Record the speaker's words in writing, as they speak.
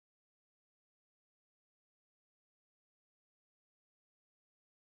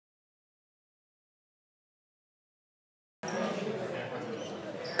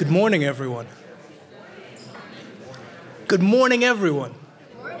Good morning, everyone. Good morning, everyone.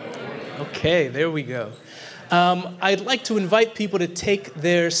 Okay, there we go. I'd like to invite people to take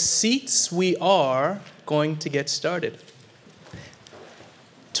their seats. We are going to get started.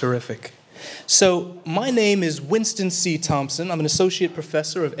 Terrific. So, my name is Winston C. Thompson. I'm an associate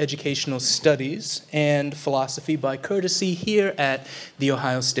professor of educational studies and philosophy by courtesy here at The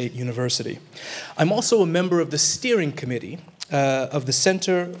Ohio State University. I'm also a member of the steering committee of the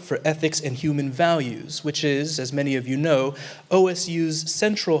Center for Ethics and Human Values, which is, as many of you know, OSU's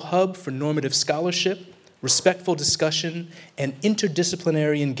central hub for normative scholarship, respectful discussion, and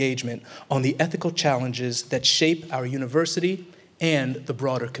interdisciplinary engagement on the ethical challenges that shape our university and the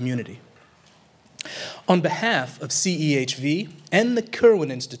broader community. On behalf of CEHV and the Kirwan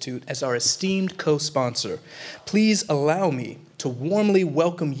Institute as our esteemed co-sponsor, please allow me to warmly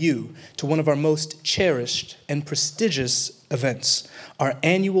welcome you to one of our most cherished and prestigious events, our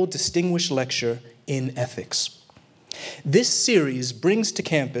annual Distinguished Lecture in Ethics. This series brings to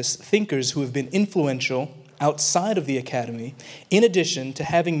campus thinkers who have been influential outside of the academy, in addition to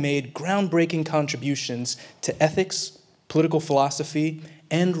having made groundbreaking contributions to ethics, political philosophy,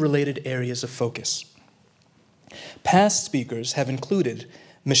 and related areas of focus. Past speakers have included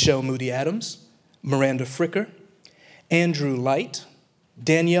Michele Moody-Adams, Miranda Fricker, Andrew Light,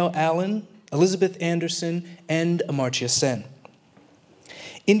 Danielle Allen, Elizabeth Anderson, and Amartya Sen.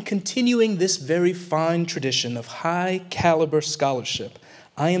 In continuing this very fine tradition of high-caliber scholarship,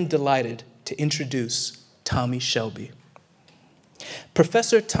 I am delighted to introduce Tommie Shelby.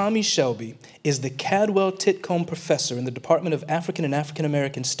 Professor Tommie Shelby is the Caldwell Titcomb Professor in the Department of African and African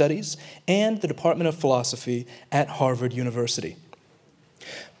American Studies and the Department of Philosophy at Harvard University.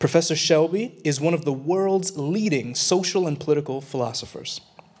 Professor Shelby is one of the world's leading social and political philosophers.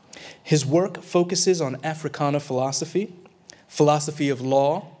 His work focuses on Africana philosophy, philosophy of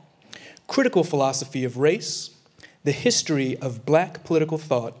law, critical philosophy of race, the history of Black political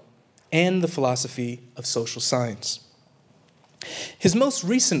thought, and the philosophy of social science. His most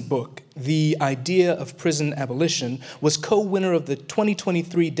recent book, The Idea of Prison Abolition, was co-winner of the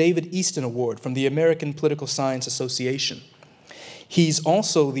 2023 David Easton Award from the American Political Science Association. He's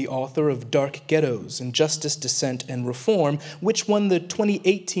also the author of Dark Ghettos, Injustice, Dissent, and Reform, which won the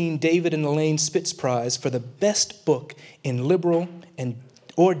 2018 David and Elaine Spitz Prize for the best book in liberal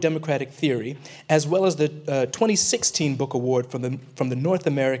or democratic theory, as well as the 2016 Book Award from the North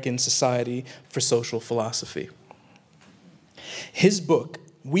American Society for Social Philosophy. His book,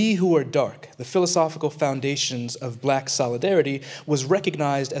 We Who Are Dark, The Philosophical Foundations of Black Solidarity, was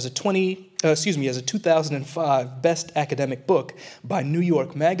recognized as a 2005 Best Academic Book by New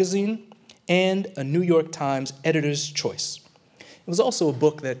York Magazine and a New York Times Editor's Choice. It was also a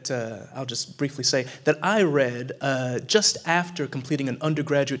book that, I'll just briefly say, that I read just after completing an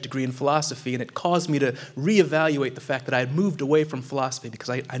undergraduate degree in philosophy, and it caused me to reevaluate the fact that I had moved away from philosophy because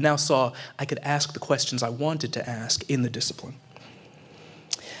I now saw I could ask the questions I wanted to ask in the discipline.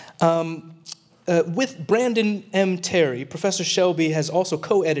 With Brandon M. Terry, Professor Shelby has also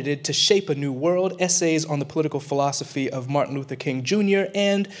co-edited To Shape a New World, Essays on the Political Philosophy of Martin Luther King Jr.,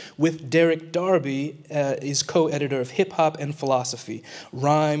 and with Derek Darby is co-editor of Hip Hop and Philosophy,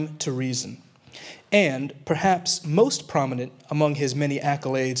 Rhyme to Reason. And perhaps most prominent among his many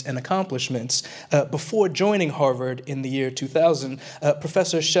accolades and accomplishments, before joining Harvard in the year 2000,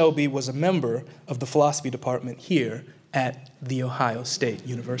 Professor Shelby was a member of the philosophy department here at The Ohio State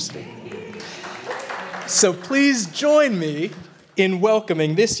University. So please join me in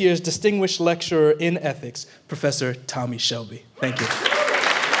welcoming this year's Distinguished Lecturer in Ethics, Professor Tommie Shelby. Thank you.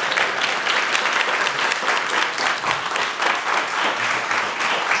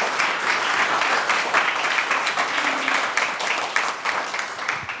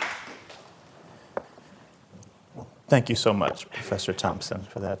 Thank you so much, Professor Thompson,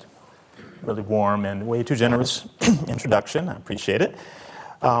 for that really warm and way too generous introduction. I appreciate it.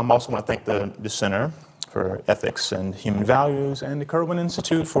 I also want to thank the Center for Ethics and Human Values and the Kirwan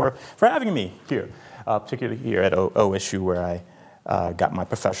Institute for having me here, particularly here at OSU, where I got my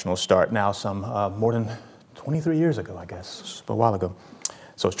professional start now some more than 23 years ago, I guess, a while ago.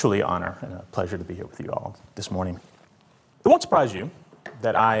 So it's truly an honor and a pleasure to be here with you all this morning. It won't surprise you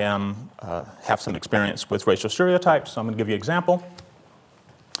that I have some experience with racial stereotypes, so I'm going to give you an example.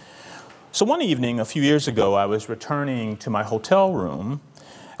 So one evening, a few years ago, I was returning to my hotel room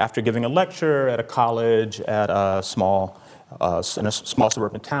after giving a lecture at a college at in a small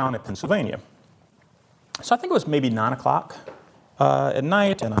suburban town in Pennsylvania. So I think it was maybe 9 o'clock at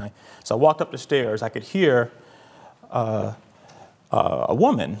night, and so I walked up the stairs. I could hear a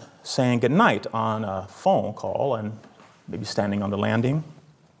woman saying goodnight on a phone call and maybe standing on the landing.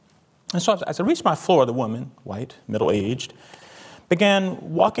 And so as I reached my floor, the woman, white, middle-aged, began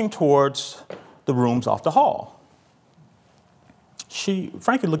walking towards the rooms off the hall. She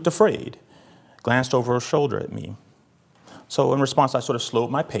frankly looked afraid, glanced over her shoulder at me. So in response, I sort of slowed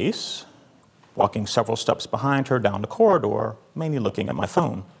my pace, walking several steps behind her down the corridor, mainly looking at my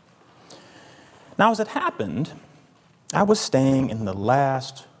phone. Now, as it happened, I was staying in the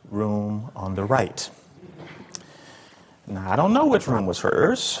last room on the right. Now, I don't know which room was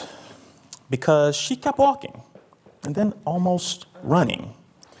hers, because she kept walking, and then almost running,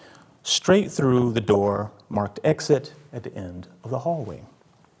 straight through the door marked exit at the end of the hallway.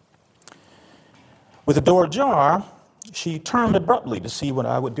 With the door ajar, she turned abruptly to see what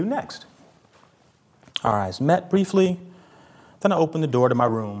I would do next. Our eyes met briefly, then I opened the door to my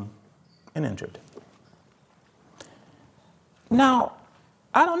room and entered. Now,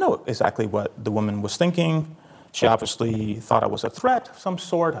 I don't know exactly what the woman was thinking. She obviously thought I was a threat of some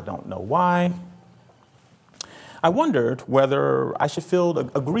sort. I don't know why. I wondered whether I should feel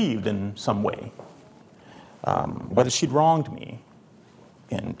aggrieved in some way, whether she'd wronged me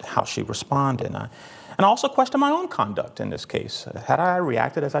in how she responded. And I also questioned my own conduct in this case. Had I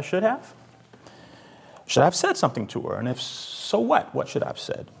reacted as I should have? Should I have said something to her? And if so, what should I have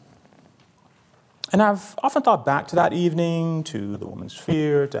said? And I've often thought back to that evening, to the woman's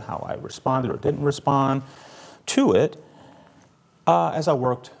fear, to how I responded or didn't respond to it as I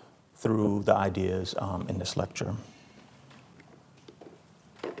worked through the ideas in this lecture.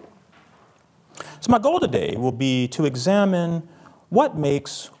 So my goal today will be to examine what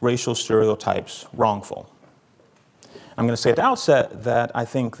makes racial stereotypes wrongful. I'm going to say at the outset that I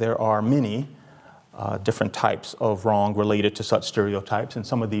think there are many different types of wrong related to such stereotypes, and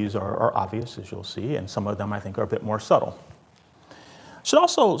some of these are obvious, as you'll see, and some of them I think are a bit more subtle. I should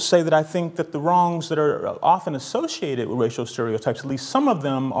also say that I think that the wrongs that are often associated with racial stereotypes, at least some of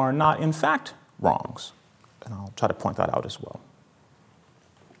them, are not in fact wrongs, and I'll try to point that out as well.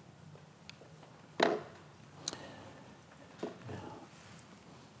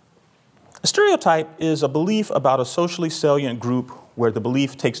 A stereotype is a belief about a socially salient group where the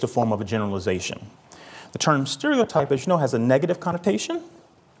belief takes the form of a generalization. The term stereotype, as you know, has a negative connotation.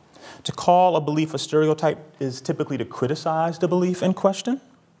 To call a belief a stereotype is typically to criticize the belief in question.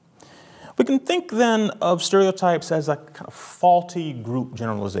 We can think then of stereotypes as a kind of faulty group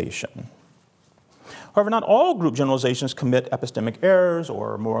generalization. However, not all group generalizations commit epistemic errors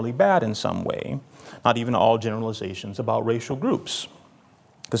or are morally bad in some way, not even all generalizations about racial groups.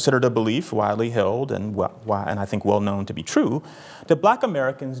 Considered a belief widely held and I think well known to be true, that Black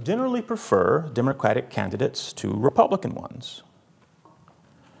Americans generally prefer Democratic candidates to Republican ones.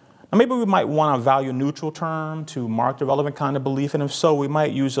 Now, maybe we might want a value-neutral term to mark the relevant kind of belief, and if so, we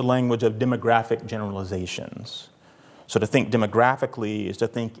might use the language of demographic generalizations. So to think demographically is to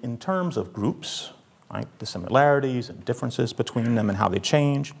think in terms of groups, right? The similarities and differences between them and how they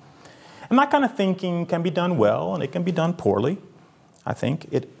change. And that kind of thinking can be done well, and it can be done poorly. I think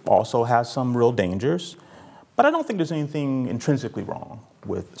it also has some real dangers, but I don't think there's anything intrinsically wrong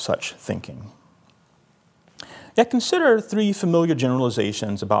with such thinking. Yet consider three familiar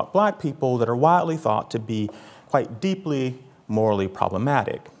generalizations about Black people that are widely thought to be quite deeply morally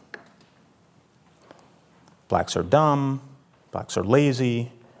problematic. Blacks are dumb, Blacks are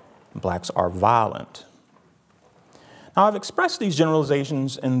lazy, and Blacks are violent. Now, I've expressed these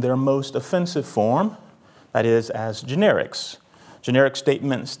generalizations in their most offensive form, that is, as generics. Generic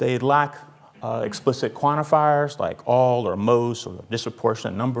statements, they lack explicit quantifiers like all or most or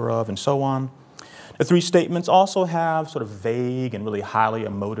disproportionate number of and so on. The three statements also have sort of vague and really highly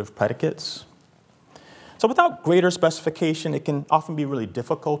emotive predicates. So without greater specification, it can often be really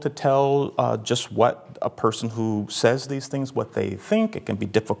difficult to tell just what a person who says these things, what they think. It can be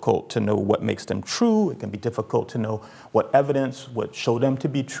difficult to know what makes them true. It can be difficult to know what evidence would show them to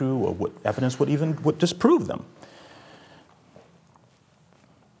be true or what evidence would disprove them.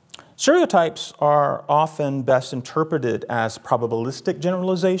 Stereotypes are often best interpreted as probabilistic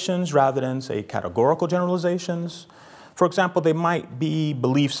generalizations rather than, say, categorical generalizations. For example, they might be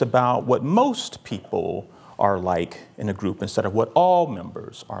beliefs about what most people are like in a group instead of what all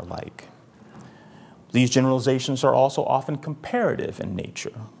members are like. These generalizations are also often comparative in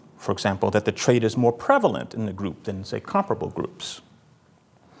nature. For example, that the trait is more prevalent in the group than, say, comparable groups.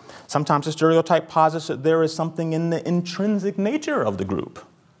 Sometimes a stereotype posits that there is something in the intrinsic nature of the group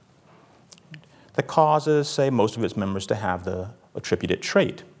that causes, say, most of its members to have the attributed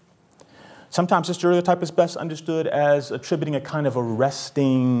trait. Sometimes a stereotype is best understood as attributing a kind of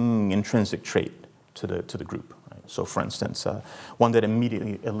arresting intrinsic trait to the group. Right? So for instance, one that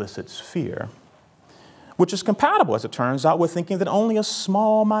immediately elicits fear. which is compatible, as it turns out, with thinking that only a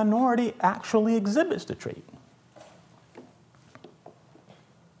small minority actually exhibits the trait.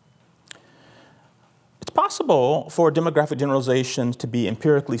 It's possible for demographic generalizations to be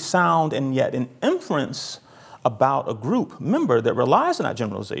empirically sound, and yet an inference about a group member that relies on that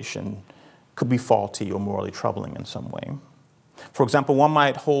generalization could be faulty or morally troubling in some way. For example, one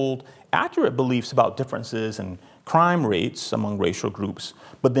might hold accurate beliefs about differences in crime rates among racial groups,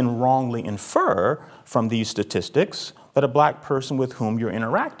 but then wrongly infer from these statistics that a black person with whom you're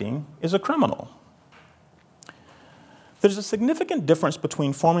interacting is a criminal. There's a significant difference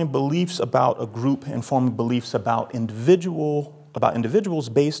between forming beliefs about a group and forming beliefs about individuals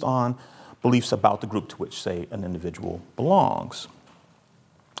based on beliefs about the group to which, say, an individual belongs.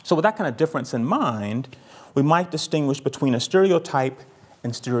 So with that kind of difference in mind, we might distinguish between a stereotype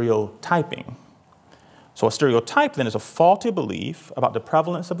and stereotyping. So a stereotype then is a faulty belief about the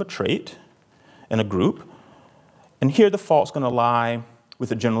prevalence of a trait in a group, and here the fault's going to lie with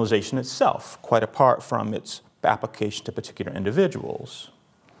the generalization itself, quite apart from its application to particular individuals.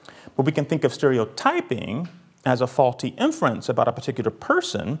 But we can think of stereotyping as a faulty inference about a particular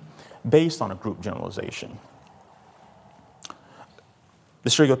person based on a group generalization. The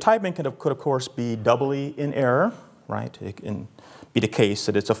stereotyping could, of course, be doubly in error, right? It can be the case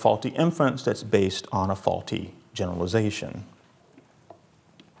that it's a faulty inference that's based on a faulty generalization.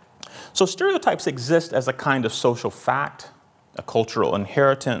 So stereotypes exist as a kind of social fact, a cultural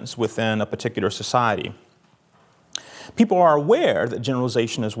inheritance within a particular society. People are aware that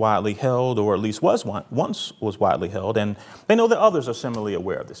generalization is widely held, or at least once was widely held, and they know that others are similarly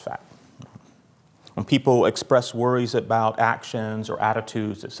aware of this fact. When people express worries about actions or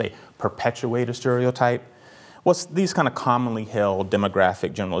attitudes that, say, perpetuate a stereotype, what's these kind of commonly held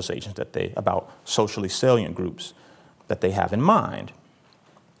demographic generalizations about socially salient groups that they have in mind.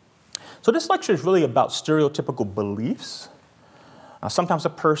 So this lecture is really about stereotypical beliefs. Sometimes a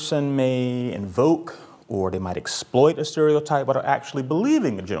person may invoke or they might exploit a stereotype without actually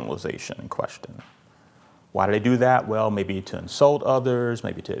believing the generalization in question. Why do they do that? Well, maybe to insult others,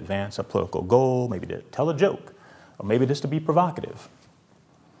 maybe to advance a political goal, maybe to tell a joke, or maybe just to be provocative.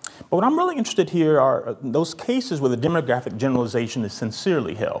 But what I'm really interested here are those cases where the demographic generalization is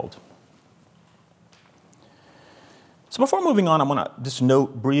sincerely held. So before moving on, I want to just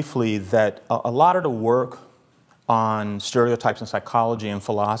note briefly that a lot of the work on stereotypes in psychology and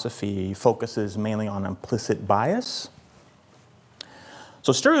philosophy focuses mainly on implicit bias.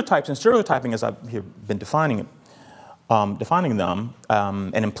 So stereotypes and stereotyping, as I've here been defining them,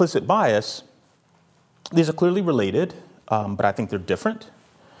 and implicit bias, these are clearly related, but I think they're different.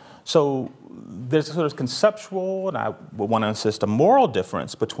 So there's a sort of conceptual, and I would want to insist, a moral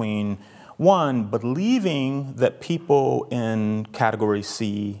difference between, one, believing that people in category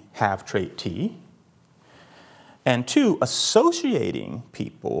C have trait T, and two, associating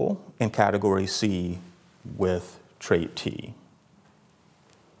people in category C with trait T.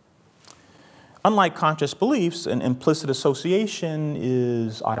 Unlike conscious beliefs, an implicit association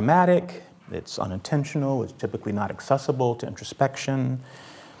is automatic, it's unintentional, it's typically not accessible to introspection.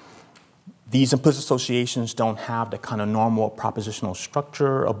 These implicit associations don't have the kind of normal propositional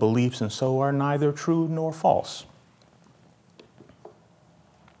structure of beliefs, and so are neither true nor false.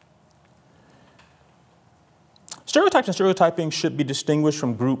 Stereotypes and stereotyping should be distinguished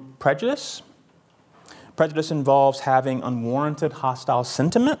from group prejudice. Prejudice involves having unwarranted hostile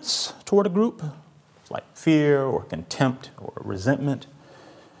sentiments toward a group, like fear or contempt or resentment.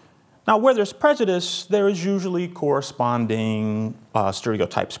 Now, where there's prejudice, there is usually corresponding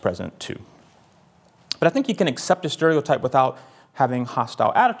stereotypes present too. But I think you can accept a stereotype without having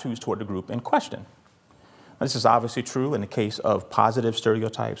hostile attitudes toward the group in question. Now, this is obviously true in the case of positive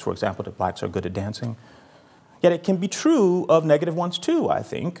stereotypes, for example, that blacks are good at dancing. Yet it can be true of negative ones too, I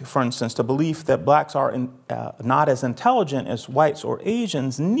think. For instance, the belief that blacks are not as intelligent as whites or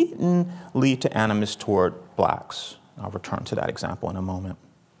Asians needn't lead to animus toward blacks. I'll return to that example in a moment.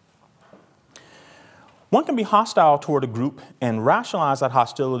 One can be hostile toward a group and rationalize that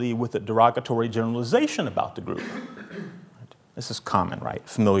hostility with a derogatory generalization about the group. This is common, right?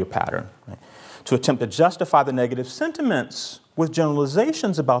 Familiar pattern. Right? To attempt to justify the negative sentiments with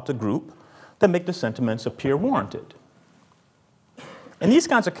generalizations about the group that make the sentiments appear warranted. In these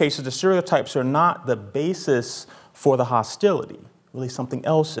kinds of cases, the stereotypes are not the basis for the hostility. Really something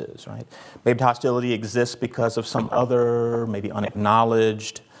else is, right? Maybe the hostility exists because of some other, maybe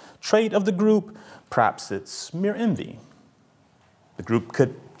unacknowledged trait of the group. Perhaps it's mere envy. The group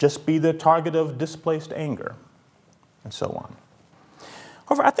could just be the target of displaced anger, and so on.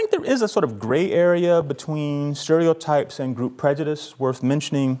 However, I think there is a sort of gray area between stereotypes and group prejudice worth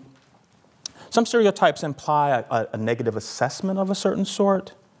mentioning. Some stereotypes imply a negative assessment of a certain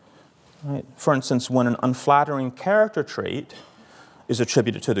sort. Right? For instance, when an unflattering character trait is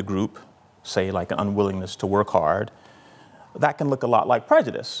attributed to the group, say like an unwillingness to work hard, that can look a lot like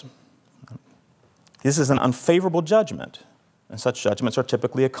prejudice. This is an unfavorable judgment, and such judgments are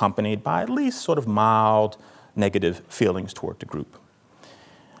typically accompanied by at least sort of mild negative feelings toward the group.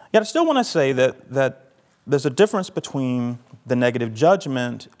 Yet I still want to say that there's a difference between the negative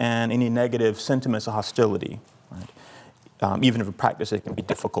judgment and any negative sentiments of hostility. Right? Even if in practice it can be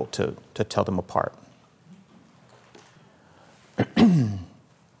difficult to tell them apart.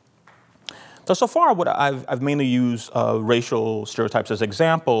 So far, what I've mainly used racial stereotypes as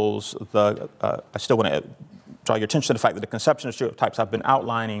examples. I still want to draw your attention to the fact that the conception of stereotypes I've been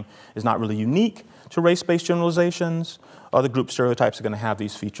outlining is not really unique to race-based generalizations. Other group stereotypes are going to have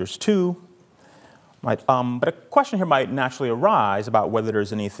these features too. Right? But a question here might naturally arise about whether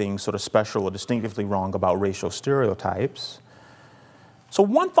there's anything sort of special or distinctively wrong about racial stereotypes. So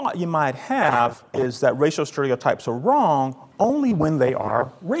one thought you might have is that racial stereotypes are wrong only when they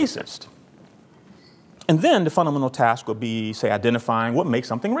are racist. And then the fundamental task would be, say, identifying what makes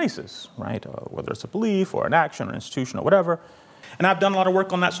something racist, right? Whether it's a belief or an action or an institution or whatever. And I've done a lot of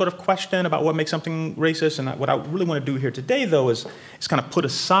work on that sort of question about what makes something racist. And what I really want to do here today, though, is kind of put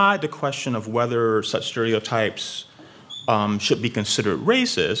aside the question of whether such stereotypes should be considered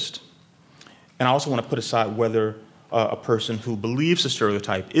racist. And I also want to put aside whether a person who believes a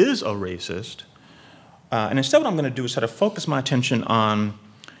stereotype is a racist. And instead what I'm going to do is sort of focus my attention on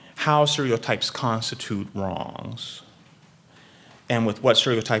how stereotypes constitute wrongs, and with what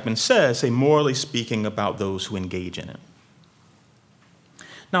stereotyping says, say, morally speaking about those who engage in it.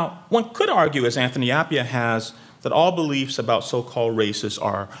 Now, one could argue, as Anthony Appiah has, that all beliefs about so-called races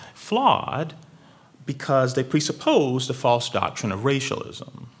are flawed because they presuppose the false doctrine of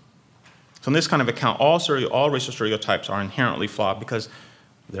racialism. So in this kind of account, all racial stereotypes are inherently flawed because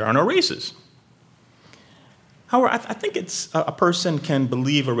there are no races. However, I think a person can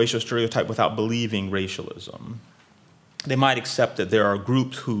believe a racial stereotype without believing racialism. They might accept that there are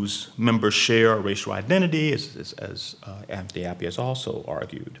groups whose members share a racial identity, as Anthony Appiah has also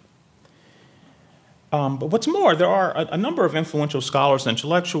argued. But what's more, there are a number of influential scholars and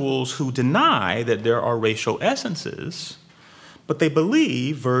intellectuals who deny that there are racial essences, but they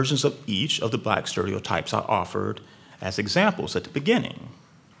believe versions of each of the black stereotypes I offered as examples at the beginning.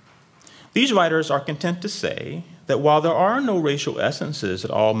 These writers are content to say that while there are no racial essences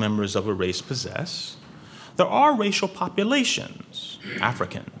that all members of a race possess, there are racial populations,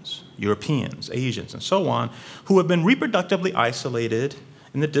 Africans, Europeans, Asians, and so on, who have been reproductively isolated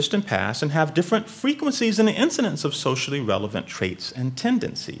in the distant past and have different frequencies in the incidence of socially relevant traits and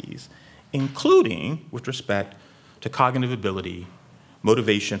tendencies, including with respect to cognitive ability,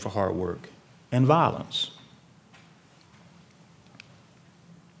 motivation for hard work, and violence.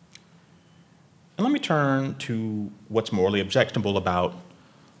 And let me turn to what's morally objectionable about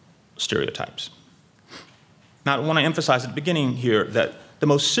stereotypes. Now, I want to emphasize at the beginning here that the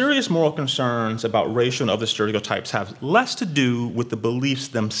most serious moral concerns about racial and other stereotypes have less to do with the beliefs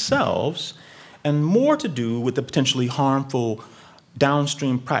themselves and more to do with the potentially harmful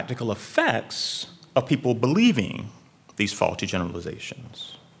downstream practical effects of people believing these faulty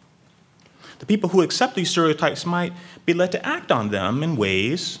generalizations. The people who accept these stereotypes might be led to act on them in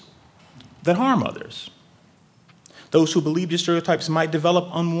ways that harm others. Those who believe these stereotypes might develop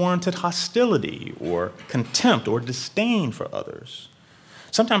unwarranted hostility or contempt or disdain for others,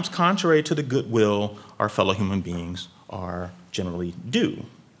 sometimes contrary to the goodwill our fellow human beings are generally due.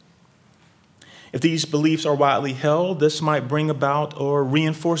 If these beliefs are widely held, this might bring about or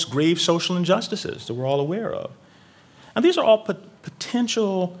reinforce grave social injustices that we're all aware of. And these are all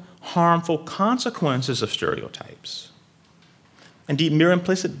potential harmful consequences of stereotypes. Indeed, mere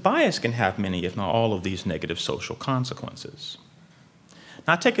implicit bias can have many, if not all, of these negative social consequences.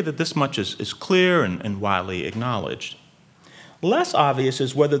 Now, I take it that this much is clear and widely acknowledged. Less obvious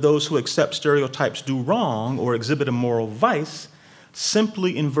is whether those who accept stereotypes do wrong or exhibit a moral vice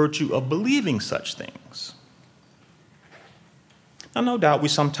simply in virtue of believing such things. Now, no doubt we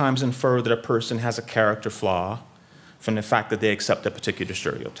sometimes infer that a person has a character flaw from the fact that they accept a particular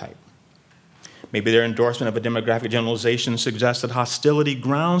stereotype. Maybe their endorsement of a demographic generalization suggests that hostility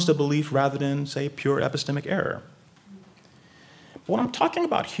grounds the belief rather than, say, pure epistemic error. But what I'm talking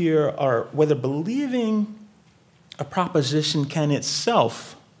about here are whether believing a proposition can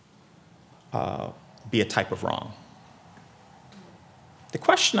itself be a type of wrong. The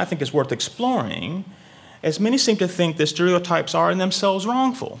question, I think, is worth exploring, as many seem to think that stereotypes are in themselves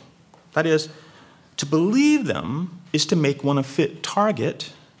wrongful. That is, to believe them is to make one a fit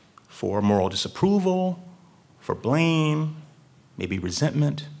target for moral disapproval, for blame, maybe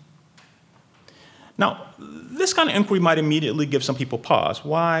resentment. Now, this kind of inquiry might immediately give some people pause.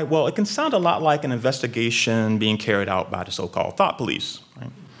 Why? Well, it can sound a lot like an investigation being carried out by the so-called thought police.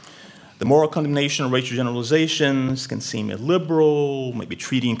 Right? The moral condemnation of racial generalizations can seem illiberal, maybe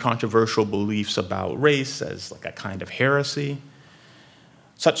treating controversial beliefs about race as like a kind of heresy.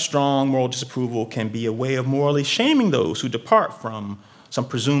 Such strong moral disapproval can be a way of morally shaming those who depart from some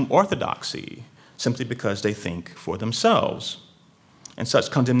presumed orthodoxy simply because they think for themselves. And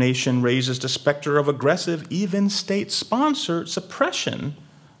such condemnation raises the specter of aggressive, even state-sponsored suppression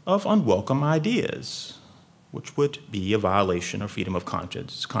of unwelcome ideas, which would be a violation of freedom of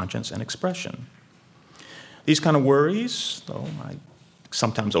conscience and expression. These kind of worries, though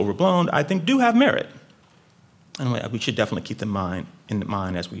sometimes overblown, I think do have merit. And we should definitely keep them in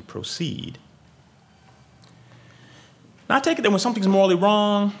mind as we proceed. Now, I take it that when something's morally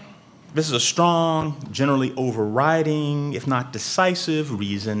wrong, this is a strong, generally overriding, if not decisive,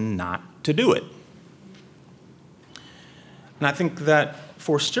 reason not to do it. And I think that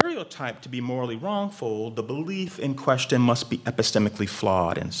for a stereotype to be morally wrongful, the belief in question must be epistemically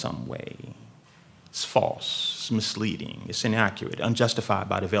flawed in some way. It's false, it's misleading, it's inaccurate, unjustified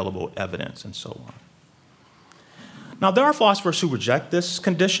by the available evidence, and so on. Now, there are philosophers who reject this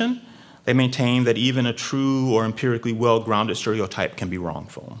condition. They maintain that even a true or empirically well-grounded stereotype can be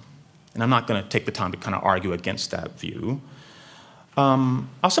wrongful. And I'm not going to take the time to kind of argue against that view.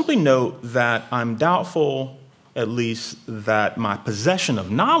 I'll simply note that I'm doubtful, at least, that my possession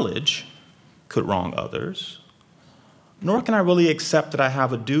of knowledge could wrong others, nor can I really accept that I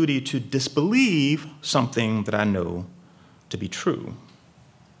have a duty to disbelieve something that I know to be true.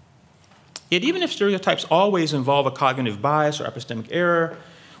 Yet even if stereotypes always involve a cognitive bias or epistemic error,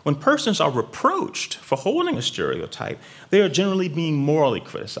 when persons are reproached for holding a stereotype, they are generally being morally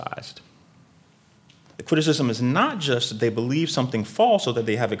criticized. The criticism is not just that they believe something false or that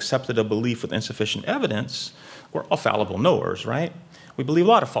they have accepted a belief with insufficient evidence. We're all fallible knowers, right? We believe a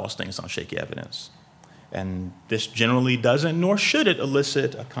lot of false things on shaky evidence. And this generally doesn't, nor should it,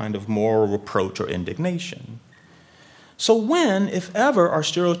 elicit a kind of moral reproach or indignation. So when, if ever, are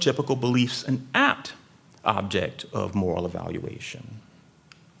stereotypical beliefs an apt object of moral evaluation?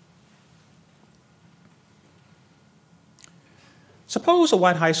 Suppose a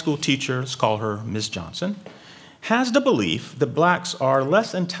white high school teacher, let's call her Ms. Johnson, has the belief that blacks are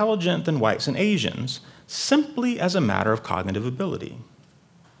less intelligent than whites and Asians simply as a matter of cognitive ability.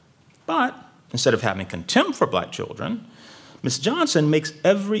 But instead of having contempt for black children, Ms. Johnson makes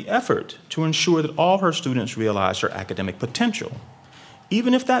every effort to ensure that all her students realize their academic potential,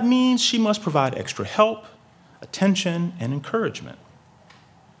 even if that means she must provide extra help, attention, and encouragement.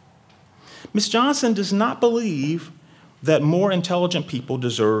 Ms. Johnson does not believe that more intelligent people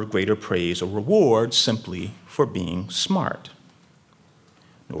deserve greater praise or reward simply for being smart.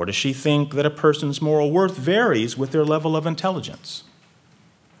 Nor does she think that a person's moral worth varies with their level of intelligence.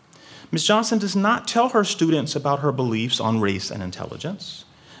 Ms. Johnson does not tell her students about her beliefs on race and intelligence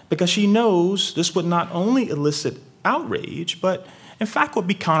because she knows this would not only elicit outrage, but in fact would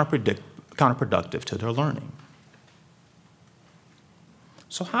be counterproductive to their learning.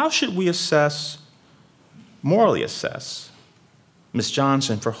 So how should we morally assess Ms.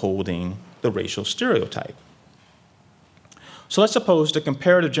 Johnson for holding the racial stereotype? So let's suppose the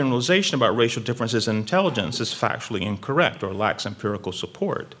comparative generalization about racial differences in intelligence is factually incorrect or lacks empirical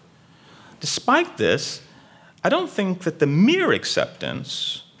support. Despite this, I don't think that the mere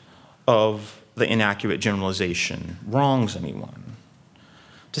acceptance of the inaccurate generalization wrongs anyone.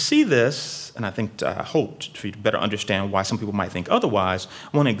 To see this, and I hope for you to better understand why some people might think otherwise,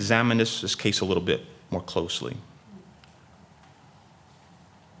 I want to examine this case a little bit more closely.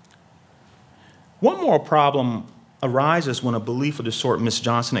 One moral problem arises when a belief of the sort Ms.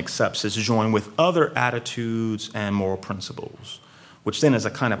 Johnson accepts is joined with other attitudes and moral principles, which then as a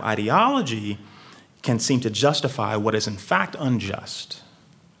kind of ideology can seem to justify what is in fact unjust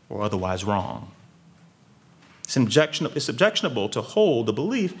or otherwise wrong. It's objectionable to hold the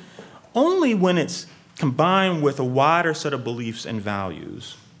belief only when it's combined with a wider set of beliefs and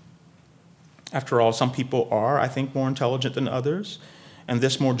values. After all, some people are, I think, more intelligent than others, and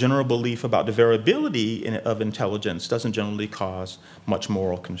this more general belief about the variability of intelligence doesn't generally cause much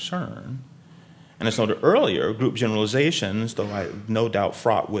moral concern. And as noted earlier, group generalizations, though no doubt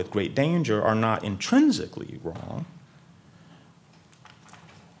fraught with great danger, are not intrinsically wrong.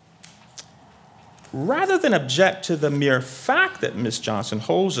 Rather than object to the mere fact that Ms. Johnson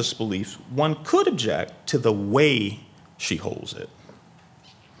holds this belief, one could object to the way she holds it.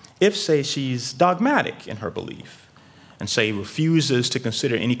 If, say, she's dogmatic in her belief, and say refuses to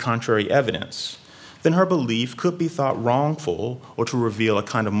consider any contrary evidence, then her belief could be thought wrongful or to reveal a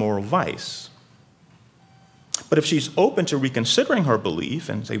kind of moral vice. But if she's open to reconsidering her belief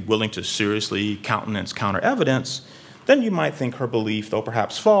and, say, willing to seriously countenance counter evidence, then you might think her belief, though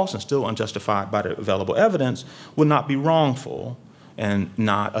perhaps false and still unjustified by the available evidence, would not be wrongful and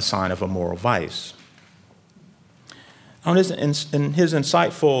not a sign of a moral vice. In his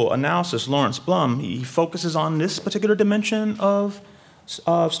insightful analysis, Lawrence Blum, he focuses on this particular dimension of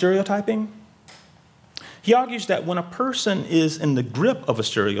stereotyping. He argues that when a person is in the grip of a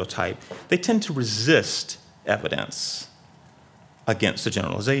stereotype, they tend to resist evidence against the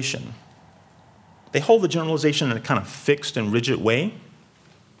generalization. They hold the generalization in a kind of fixed and rigid way.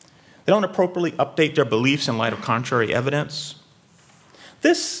 They don't appropriately update their beliefs in light of contrary evidence.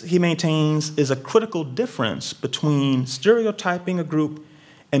 This, he maintains, is a critical difference between stereotyping a group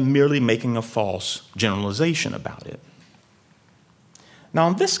and merely making a false generalization about it. Now,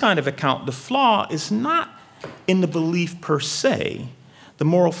 in this kind of account, the flaw is not in the belief per se. The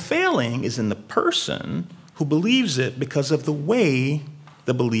moral failing is in the person who believes it because of the way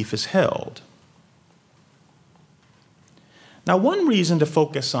the belief is held. Now, one reason to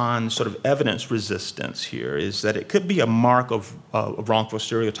focus on sort of evidence resistance here is that it could be a mark of wrongful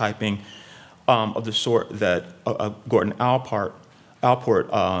stereotyping of the sort that Gordon Allport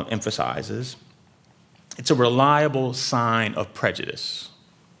emphasizes. It's a reliable sign of prejudice.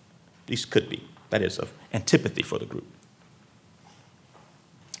 At least could be. That is, of antipathy for the group,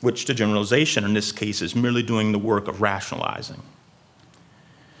 which the generalization in this case is merely doing the work of rationalizing.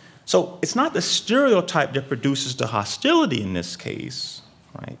 So it's not the stereotype that produces the hostility in this case,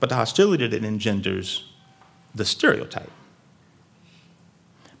 right, but the hostility that engenders the stereotype.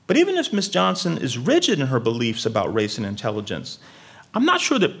 But even if Ms. Johnson is rigid in her beliefs about race and intelligence, I'm not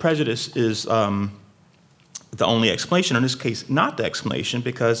sure that prejudice is the only explanation, in this case, not the explanation,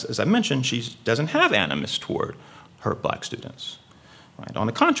 because, as I mentioned, she doesn't have animus toward her black students. Right? On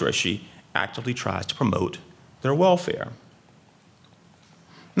the contrary, she actively tries to promote their welfare.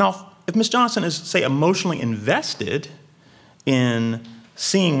 Now, if Ms. Johnson is, say, emotionally invested in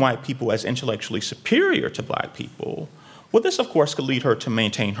seeing white people as intellectually superior to black people, well, this, of course, could lead her to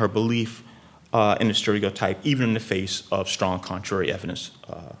maintain her belief in the stereotype, even in the face of strong contrary evidence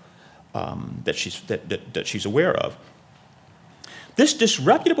that she's aware of. This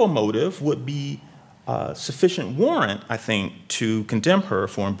disreputable motive would be sufficient warrant, I think, to condemn her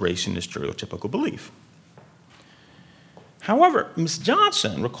for embracing this stereotypical belief. However, Ms.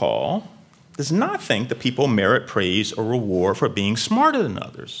 Johnson, recall, does not think that people merit praise or reward for being smarter than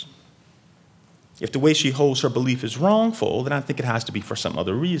others. If the way she holds her belief is wrongful, then I think it has to be for some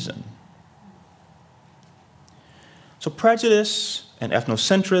other reason. So prejudice and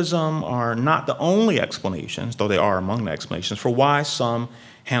ethnocentrism are not the only explanations, though they are among the explanations, for why some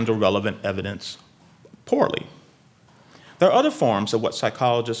handle relevant evidence poorly. There are other forms of what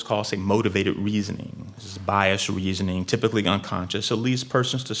psychologists call, say, motivated reasoning. This is biased reasoning, typically unconscious, that leads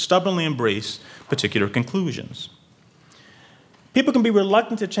persons to stubbornly embrace particular conclusions. People can be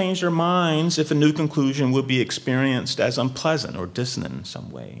reluctant to change their minds if a new conclusion will be experienced as unpleasant or dissonant in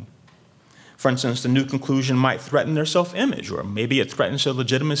some way. For instance, the new conclusion might threaten their self-image, or maybe it threatens the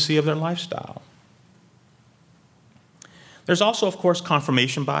legitimacy of their lifestyle. There's also, of course,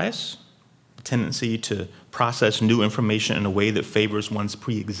 confirmation bias, a tendency to process new information in a way that favors one's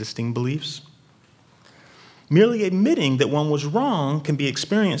pre-existing beliefs. Merely admitting that one was wrong can be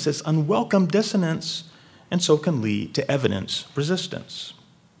experienced as unwelcome dissonance, and so can lead to evidence resistance.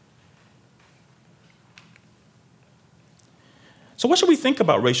 So what should we think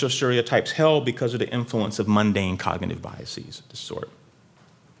about racial stereotypes held because of the influence of mundane cognitive biases of this sort?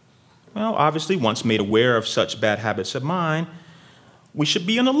 Well, obviously, once made aware of such bad habits of mind, we should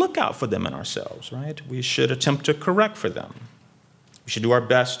be on the lookout for them in ourselves, right? We should attempt to correct for them. We should do our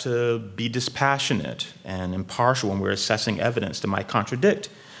best to be dispassionate and impartial when we're assessing evidence that might contradict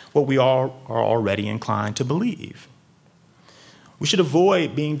what we all are already inclined to believe. We should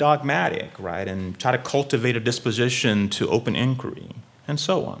avoid being dogmatic, right, and try to cultivate a disposition to open inquiry, and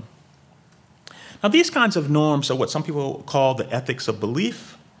so on. Now, these kinds of norms are what some people call the ethics of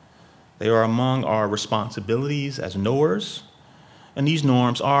belief. They are among our responsibilities as knowers, and these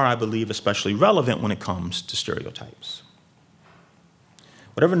norms are, I believe, especially relevant when it comes to stereotypes.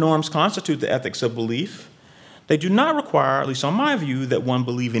 Whatever norms constitute the ethics of belief, they do not require, at least on my view, that one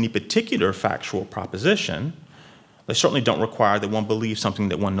believe any particular factual proposition. They certainly don't require that one believe something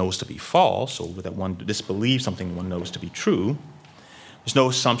that one knows to be false, or that one disbelieves something one knows to be true. There's no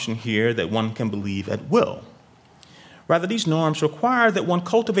assumption here that one can believe at will. Rather, these norms require that one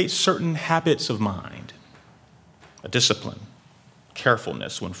cultivate certain habits of mind. a discipline,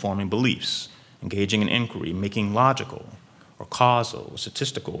 carefulness when forming beliefs, engaging in inquiry, making logical or causal or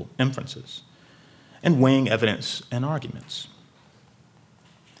statistical inferences, and weighing evidence and arguments.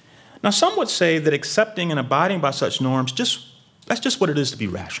 Now, some would say that accepting and abiding by such norms, that's just what it is to be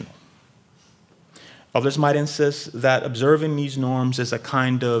rational. Others might insist that observing these norms is a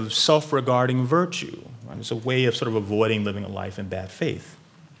kind of self-regarding virtue. Right? It's a way of sort of avoiding living a life in bad faith.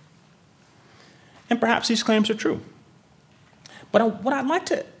 And perhaps these claims are true. But what I'd like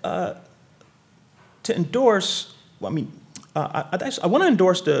to endorse, I want to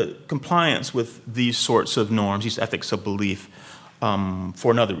endorse the compliance with these sorts of norms, these ethics of belief,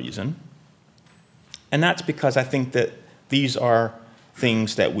 for another reason. And that's because I think that these are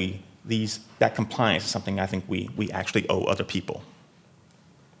things that that compliance is something I think we actually owe other people.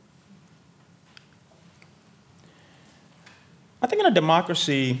 I think in a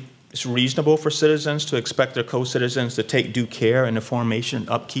democracy, it's reasonable for citizens to expect their co-citizens to take due care in the formation and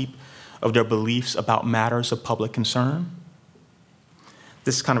upkeep of their beliefs about matters of public concern.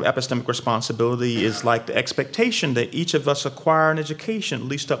 This kind of epistemic responsibility is like the expectation that each of us acquire an education, at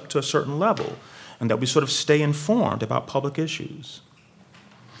least up to a certain level, and that we sort of stay informed about public issues.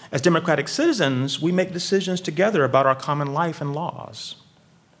 As democratic citizens, we make decisions together about our common life and laws.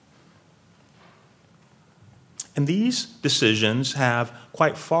 And these decisions have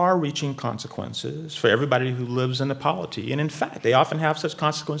quite far-reaching consequences for everybody who lives in the polity. And in fact, they often have such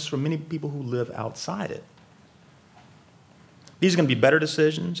consequences for many people who live outside it. These are going to be better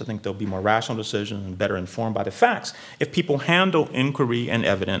decisions. I think they'll be more rational decisions and better informed by the facts if people handle inquiry and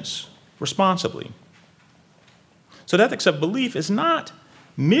evidence responsibly. So the ethics of belief is not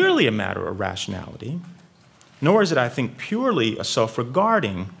merely a matter of rationality, nor is it, I think, purely a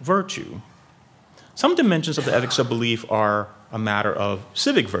self-regarding virtue. Some dimensions of the ethics of belief are a matter of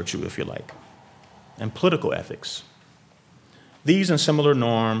civic virtue, if you like, and political ethics. These and similar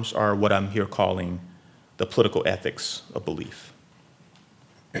norms are what I'm here calling the political ethics of belief.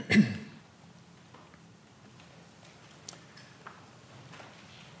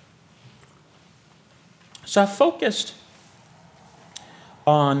 So I focused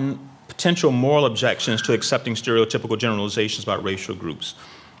on potential moral objections to accepting stereotypical generalizations about racial groups.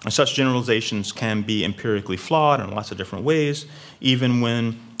 And such generalizations can be empirically flawed in lots of different ways, even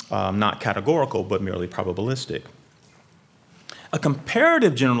when not categorical, but merely probabilistic. A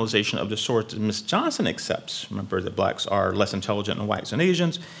comparative generalization of the sort that Ms. Johnson accepts, remember that blacks are less intelligent than whites and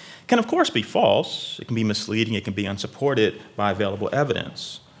Asians, can of course be false. It can be misleading. It can be unsupported by available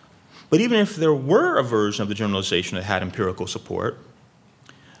evidence. But even if there were a version of the generalization that had empirical support,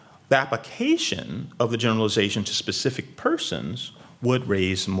 the application of the generalization to specific persons would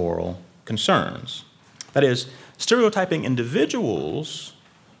raise moral concerns. That is, stereotyping individuals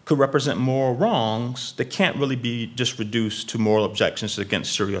could represent moral wrongs that can't really be just reduced to moral objections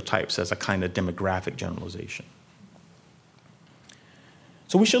against stereotypes as a kind of demographic generalization.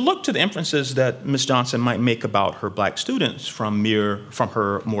 So we should look to the inferences that Ms. Johnson might make about her black students from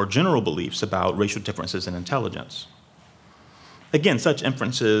her more general beliefs about racial differences in intelligence. Again, such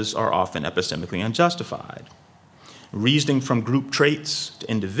inferences are often epistemically unjustified. Reasoning from group traits to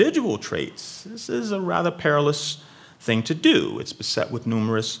individual traits, this is a rather perilous thing to do. It's beset with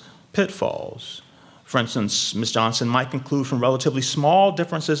numerous pitfalls. For instance, Ms. Johnson might conclude from relatively small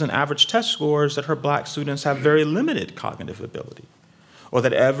differences in average test scores that her black students have very limited cognitive ability, or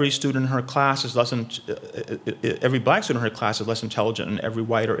that every black student in her class is less intelligent than every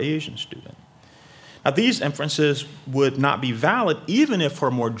white or Asian student. Now, these inferences would not be valid even if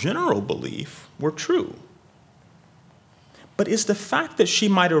her more general belief were true. But is the fact that she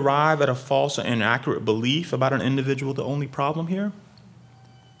might arrive at a false or inaccurate belief about an individual the only problem here?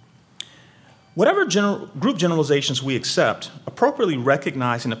 Whatever group generalizations we accept, appropriately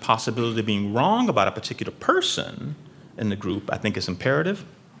recognizing the possibility of being wrong about a particular person in the group, I think is imperative.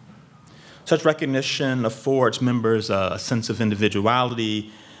 Such recognition affords members a sense of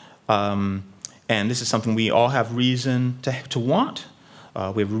individuality, and this is something we all have reason to want.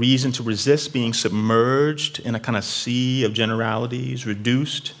 We have reason to resist being submerged in a kind of sea of generalities,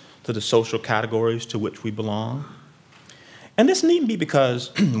 reduced to the social categories to which we belong. And this needn't be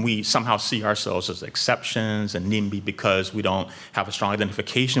because we somehow see ourselves as exceptions, and needn't be because we don't have a strong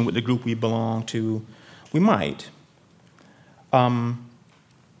identification with the group we belong to. We might. When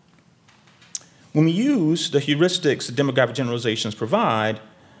we use the heuristics that demographic generalizations provide,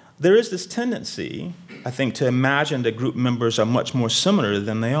 there is this tendency, I think, to imagine that group members are much more similar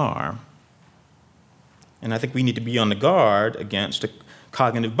than they are. And I think we need to be on the guard against the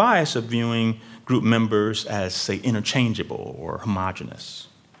cognitive bias of viewing group members as, say, interchangeable or homogeneous.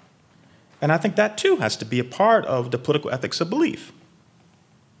 And I think that, too, has to be a part of the political ethics of belief.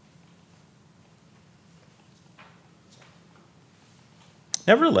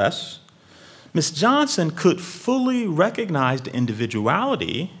 Nevertheless, Ms. Johnson could fully recognize the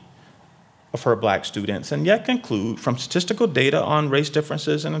individuality of her black students and yet conclude from statistical data on race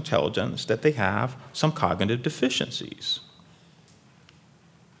differences and intelligence that they have some cognitive deficiencies.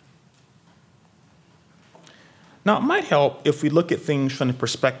 Now, it might help if we look at things from the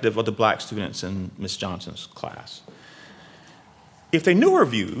perspective of the black students in Ms. Johnson's class. If they knew her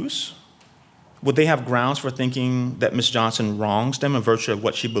views, would they have grounds for thinking that Ms. Johnson wrongs them in virtue of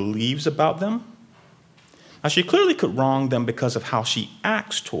what she believes about them? Now, she clearly could wrong them because of how she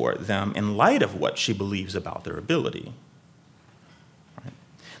acts toward them in light of what she believes about their ability. Right?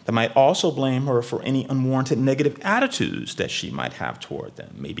 They might also blame her for any unwarranted negative attitudes that she might have toward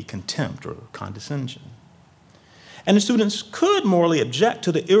them, maybe contempt or condescension. And the students could morally object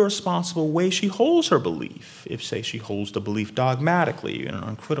to the irresponsible way she holds her belief, if, say, she holds the belief dogmatically in an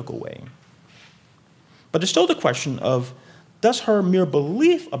uncritical way. But there's still the question of, does her mere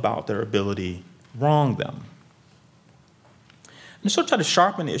belief about their ability wrong them? And so to try to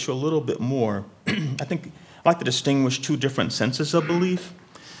sharpen the issue a little bit more, I think I'd like to distinguish two different senses of belief.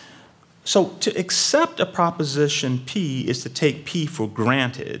 So to accept a proposition P is to take P for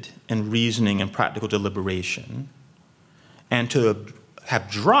granted in reasoning and practical deliberation, and to have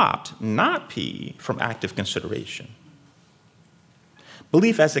dropped not P from active consideration.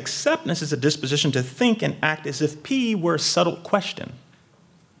 Belief as acceptance is a disposition to think and act as if P were a settled question.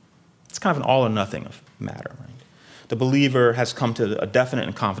 It's kind of an all or nothing of matter, right? The believer has come to a definite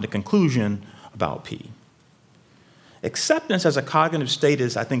and confident conclusion about P. Acceptance as a cognitive state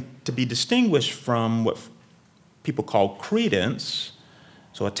is, I think, to be distinguished from what people call credence,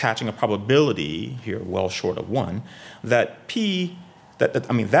 so attaching a probability, here well short of 1, that P,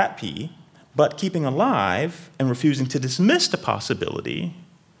 that P, but keeping alive and refusing to dismiss the possibility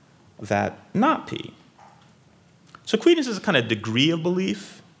that not P. So credence is a kind of degree of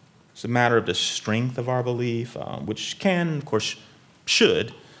belief. It's a matter of the strength of our belief, which can, of course,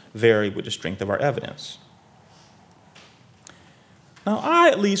 should vary with the strength of our evidence. Now, I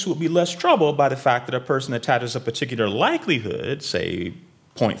at least would be less troubled by the fact that a person attaches a particular likelihood, say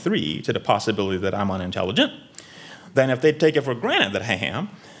 0.3, to the possibility that I'm unintelligent, than if they take it for granted that I am.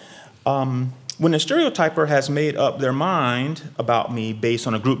 When a stereotyper has made up their mind about me based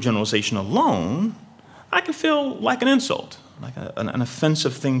on a group generalization alone, I can feel like an insult, like an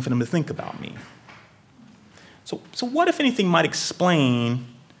offensive thing for them to think about me. So what, if anything, might explain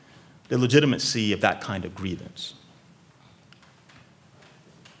the legitimacy of that kind of grievance?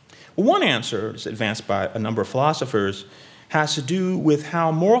 Well, one answer, as advanced by a number of philosophers, has to do with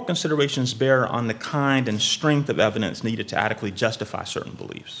how moral considerations bear on the kind and strength of evidence needed to adequately justify certain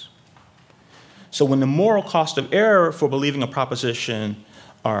beliefs. So when the moral cost of error for believing a proposition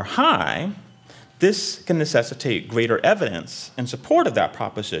are high, this can necessitate greater evidence in support of that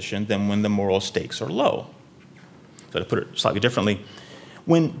proposition than when the moral stakes are low. So to put it slightly differently,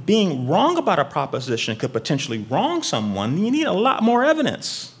 when being wrong about a proposition could potentially wrong someone, you need a lot more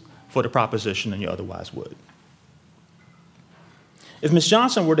evidence for the proposition than you otherwise would. If Ms.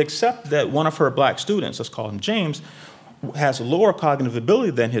 Johnson were to accept that one of her black students, let's call him James, has lower cognitive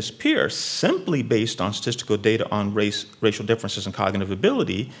ability than his peers simply based on statistical data on racial differences in cognitive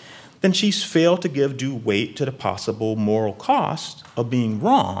ability, then she's failed to give due weight to the possible moral cost of being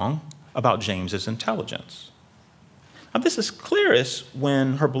wrong about James's intelligence. Now, this is clearest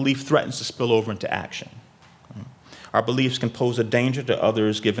when her belief threatens to spill over into action. Our beliefs can pose a danger to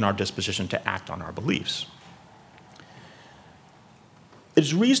others given our disposition to act on our beliefs. It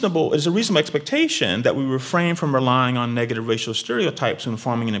is a reasonable expectation that we refrain from relying on negative racial stereotypes when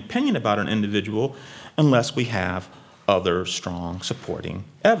forming an opinion about an individual unless we have other strong supporting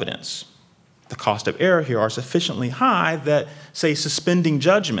evidence. The cost of error here are sufficiently high that, say, suspending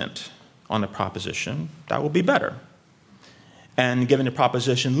judgment on a proposition, that will be better. And giving the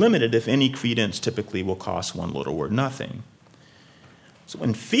proposition limited, if any, credence typically will cost one little or nothing. So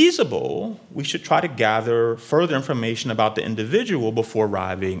when feasible, we should try to gather further information about the individual before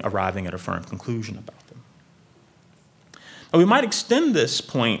arriving at a firm conclusion about them. Now, we might extend this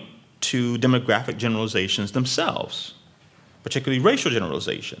point to demographic generalizations themselves, particularly racial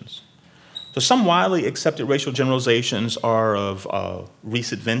generalizations. So some widely accepted racial generalizations are of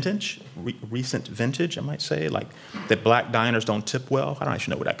recent vintage, I might say, like that black diners don't tip well. I don't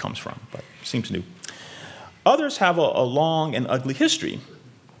actually know where that comes from, but it seems new. Others have a long and ugly history.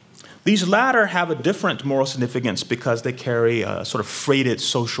 These latter have a different moral significance because they carry a sort of freighted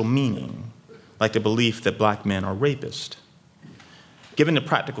social meaning, like the belief that black men are rapists. Given the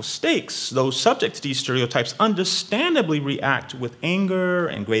practical stakes, those subject to these stereotypes understandably react with anger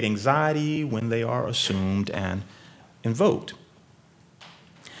and great anxiety when they are assumed and invoked.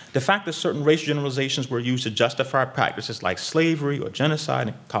 The fact that certain racial generalizations were used to justify practices like slavery or genocide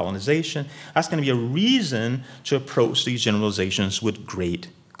and colonization, that's going to be a reason to approach these generalizations with great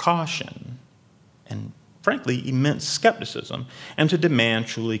caution and, frankly, immense skepticism, and to demand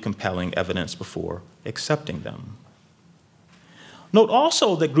truly compelling evidence before accepting them. Note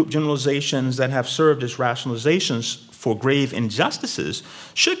also that group generalizations that have served as rationalizations for grave injustices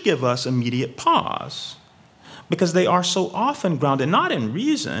should give us immediate pause, because they are so often grounded not in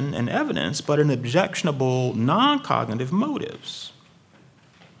reason and evidence, but in objectionable, non-cognitive motives.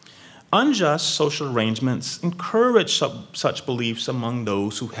 Unjust social arrangements encourage such beliefs among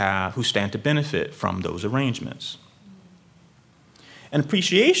those who stand to benefit from those arrangements. An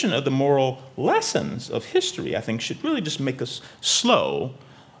appreciation of the moral lessons of history, I think, should really just make us slow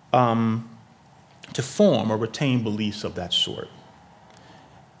to form or retain beliefs of that sort.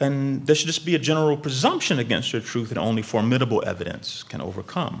 And there should just be a general presumption against their truth that only formidable evidence can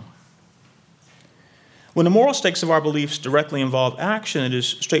overcome. When the moral stakes of our beliefs directly involve action, it is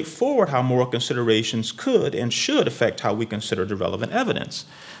straightforward how moral considerations could and should affect how we consider the relevant evidence.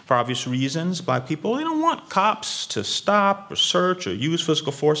 For obvious reasons, Black people, they don't want cops to stop or search or use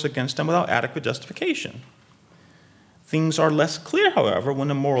physical force against them without adequate justification. Things are less clear, however, when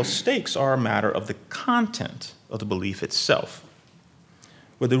the moral stakes are a matter of the content of the belief itself,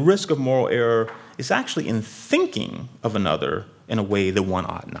 where the risk of moral error is actually in thinking of another in a way that one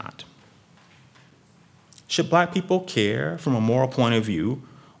ought not. Should Black people care, from a moral point of view,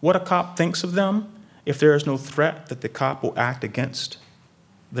 what a cop thinks of them if there is no threat that the cop will act against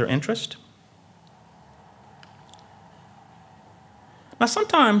their interest? Now,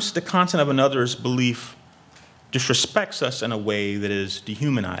 sometimes the content of another's belief disrespects us in a way that is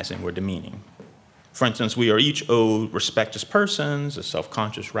dehumanizing or demeaning. For instance, we are each owed respect as persons, as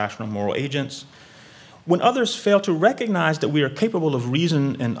self-conscious, rational, moral agents. When others fail to recognize that we are capable of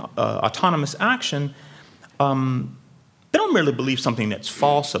reason and autonomous action, they don't merely believe something that's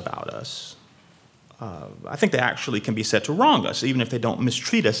false about us. I think they actually can be said to wrong us, even if they don't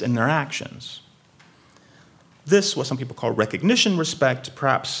mistreat us in their actions. This, what some people call recognition respect,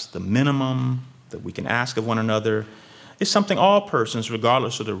 perhaps the minimum that we can ask of one another, is something all persons,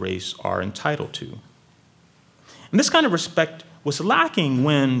 regardless of their race, are entitled to. And this kind of respect was lacking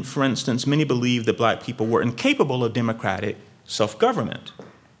when, for instance, many believed that Black people were incapable of democratic self-government.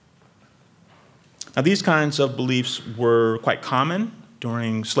 Now, these kinds of beliefs were quite common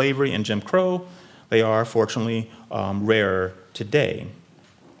during slavery and Jim Crow. They are, fortunately, rarer today.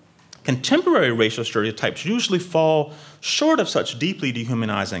 Contemporary racial stereotypes usually fall short of such deeply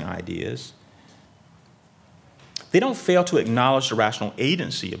dehumanizing ideas. They don't fail to acknowledge the rational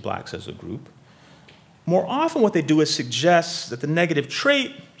agency of Blacks as a group. More often, what they do is suggest that the negative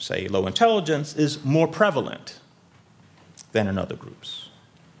trait, say low intelligence, is more prevalent than in other groups.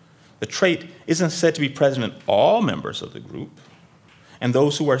 The trait isn't said to be present in all members of the group, and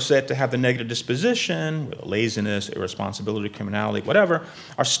those who are said to have the negative disposition, whether laziness, irresponsibility, criminality, whatever,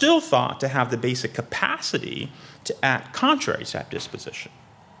 are still thought to have the basic capacity to act contrary to that disposition.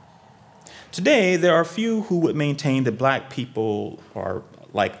 Today, there are few who would maintain that Black people are,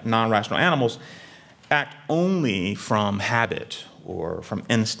 like non-rational animals, act only from habit or from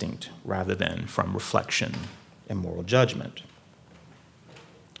instinct rather than from reflection and moral judgment.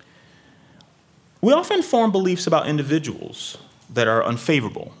 We often form beliefs about individuals that are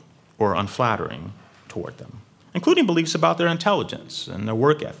unfavorable or unflattering toward them, including beliefs about their intelligence and their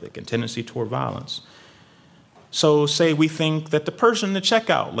work ethic and tendency toward violence. So say we think that the person in the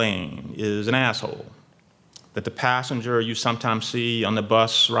checkout lane is an asshole, that the passenger you sometimes see on the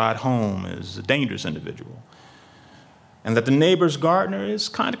bus ride home is a dangerous individual, and that the neighbor's gardener is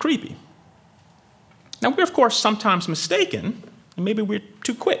kind of creepy. Now, we're, of course, sometimes mistaken, and maybe we're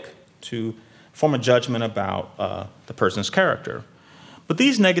too quick to form a judgment about the person's character. But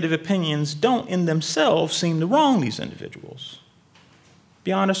these negative opinions don't in themselves seem to wrong these individuals.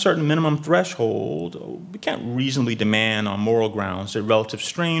 Beyond a certain minimum threshold, we can't reasonably demand on moral grounds that relative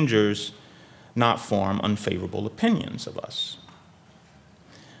strangers not form unfavorable opinions of us.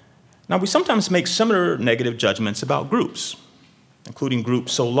 Now, we sometimes make similar negative judgments about groups, including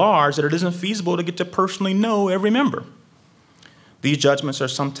groups so large that it isn't feasible to get to personally know every member. These judgments are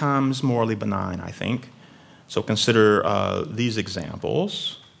sometimes morally benign, I think. So consider these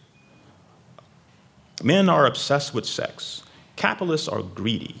examples. Men are obsessed with sex. Capitalists are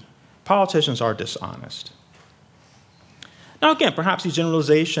greedy. Politicians are dishonest. Now again, perhaps these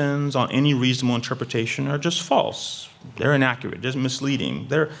generalizations on any reasonable interpretation are just false. They're inaccurate, they're misleading,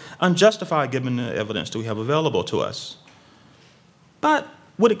 they're unjustified given the evidence that we have available to us. But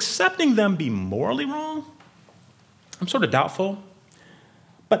would accepting them be morally wrong? I'm sort of doubtful.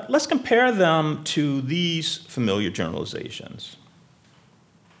 But let's compare them to these familiar generalizations.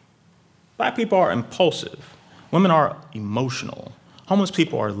 Black people are impulsive. Women are emotional. Homeless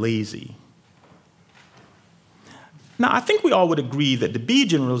people are lazy. Now, I think we all would agree that the B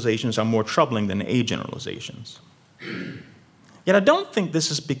generalizations are more troubling than the A generalizations. Yet I don't think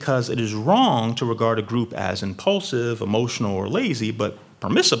this is because it is wrong to regard a group as impulsive, emotional, or lazy, but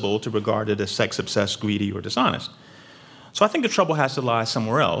permissible to regard it as sex-obsessed, greedy, or dishonest. So I think the trouble has to lie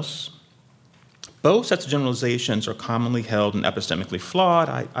somewhere else. Both sets of generalizations are commonly held and epistemically flawed,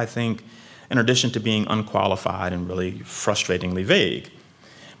 I think, in addition to being unqualified and really frustratingly vague.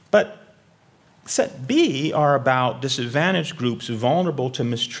 But set B are about disadvantaged groups vulnerable to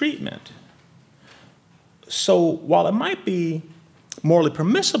mistreatment. So while it might be morally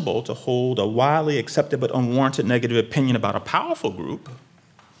permissible to hold a widely accepted but unwarranted negative opinion about a powerful group,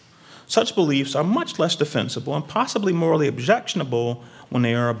 such beliefs are much less defensible and possibly morally objectionable when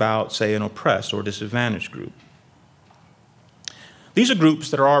they are about, say, an oppressed or disadvantaged group. These are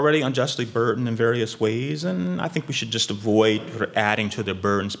groups that are already unjustly burdened in various ways, and I think we should just avoid adding to their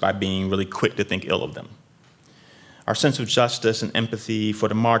burdens by being really quick to think ill of them. Our sense of justice and empathy for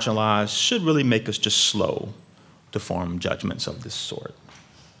the marginalized should really make us just slow to form judgments of this sort.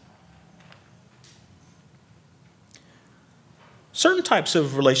 Certain types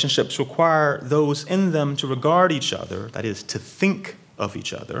of relationships require those in them to regard each other, that is, to think of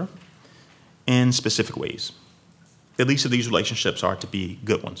each other, in specific ways. The least of these relationships are to be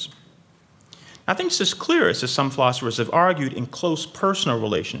good ones. I think this is clearest, as some philosophers have argued, in close personal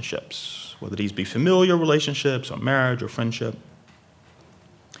relationships, whether these be familial relationships or marriage or friendship.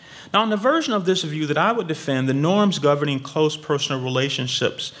 Now, in the version of this view that I would defend, the norms governing close personal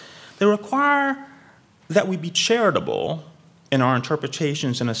relationships, they require that we be charitable in our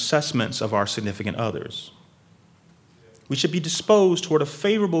interpretations and assessments of our significant others. We should be disposed toward a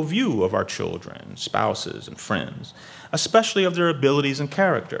favorable view of our children, spouses, and friends, especially of their abilities and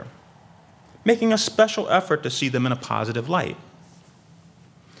character, making a special effort to see them in a positive light.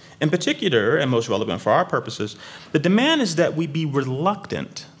 In particular, and most relevant for our purposes, the demand is that we be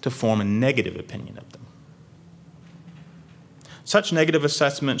reluctant to form a negative opinion of them. Such negative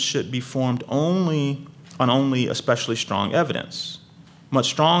assessments should be formed on only especially strong evidence, much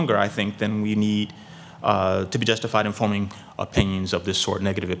stronger, I think, than we need to be justified in forming opinions of this sort,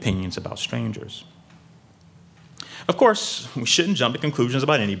 negative opinions about strangers. Of course, we shouldn't jump to conclusions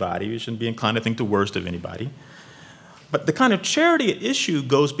about anybody. We shouldn't be inclined to think the worst of anybody. But the kind of charity at issue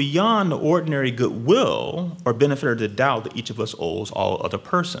goes beyond the ordinary goodwill or benefit of the doubt that each of us owes all other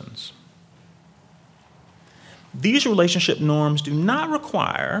persons. These relationship norms do not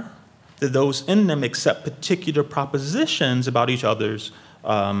require that those in them accept particular propositions about each other's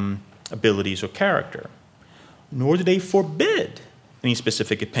abilities or character, nor do they forbid any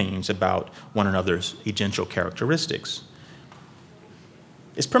specific opinions about one another's agential characteristics.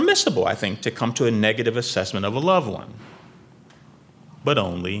 It's permissible, I think, to come to a negative assessment of a loved one, but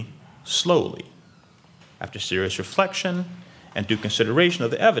only slowly, after serious reflection and due consideration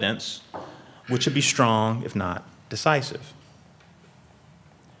of the evidence, which should be strong, if not decisive.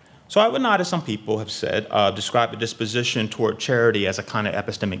 So I would not, as some people have said, describe the disposition toward charity as a kind of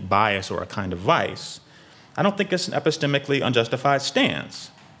epistemic bias or a kind of vice. I don't think it's an epistemically unjustified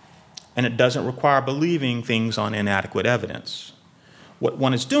stance, and it doesn't require believing things on inadequate evidence. What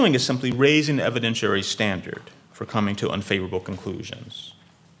one is doing is simply raising the evidentiary standard for coming to unfavorable conclusions.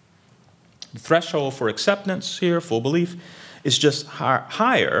 The threshold for acceptance here, full belief, is just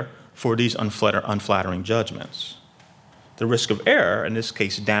higher for these unflattering judgments. The risk of error, in this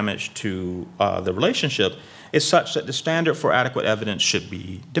case damage to the relationship, is such that the standard for adequate evidence should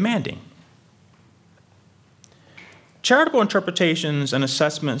be demanding. Charitable interpretations and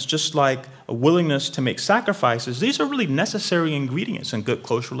assessments, just like a willingness to make sacrifices, these are really necessary ingredients in good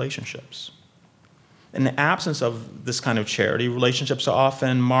close relationships. In the absence of this kind of charity, relationships are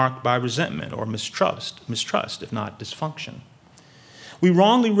often marked by resentment or mistrust, if not dysfunction. We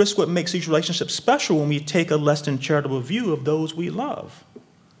wrongly risk what makes these relationships special when we take a less than charitable view of those we love.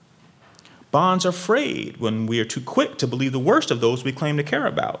 Bonds are frayed when we are too quick to believe the worst of those we claim to care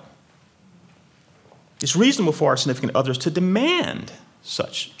about. It's reasonable for our significant others to demand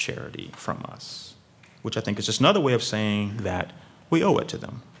such charity from us, which I think is just another way of saying that we owe it to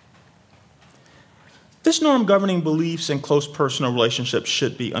them. This norm governing beliefs in close personal relationships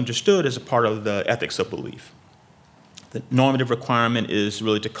should be understood as a part of the ethics of belief. The normative requirement is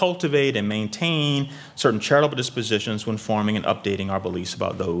really to cultivate and maintain certain charitable dispositions when forming and updating our beliefs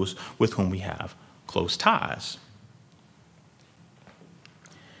about those with whom we have close ties.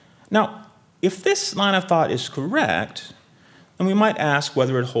 Now, if this line of thought is correct, then we might ask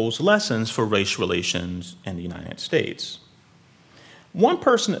whether it holds lessons for race relations in the United States. One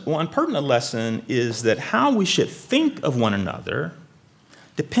pertinent lesson is that how we should think of one another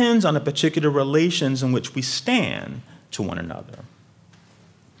depends on the particular relations in which we stand to one another.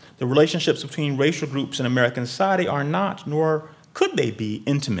 The relationships between racial groups in American society are not, nor could they be,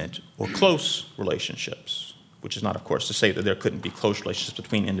 intimate or close relationships, which is not, of course, to say that there couldn't be close relationships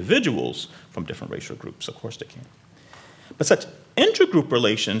between individuals from different racial groups. Of course they can. But such intergroup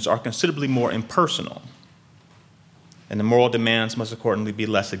relations are considerably more impersonal, and the moral demands must accordingly be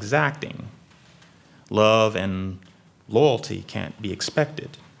less exacting. Love and loyalty can't be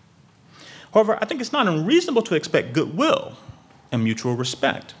expected. However, I think it's not unreasonable to expect goodwill and mutual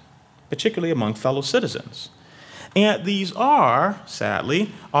respect, particularly among fellow citizens. And yet these are,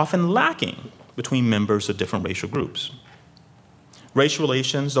 sadly, often lacking between members of different racial groups. Race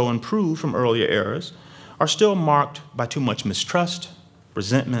relations, though improved from earlier eras, are still marked by too much mistrust,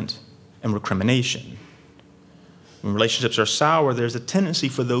 resentment, and recrimination. When relationships are sour, there's a tendency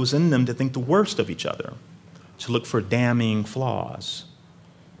for those in them to think the worst of each other, to look for damning flaws.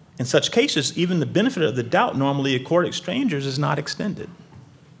 In such cases, even the benefit of the doubt normally accorded strangers is not extended.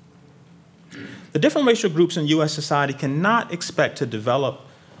 The different racial groups in U.S. society cannot expect to develop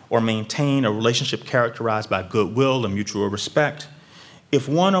or maintain a relationship characterized by goodwill and mutual respect if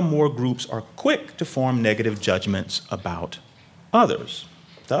one or more groups are quick to form negative judgments about others,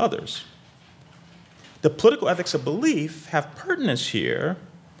 the others. The political ethics of belief have pertinence here,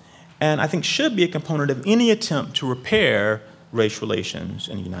 and I think should be a component of any attempt to repair race relations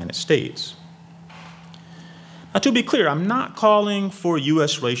in the United States. Now, to be clear, I'm not calling for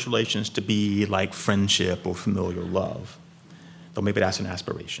U.S. race relations to be like friendship or familial love, though maybe that's an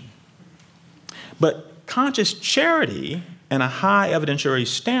aspiration. But conscious charity and a high evidentiary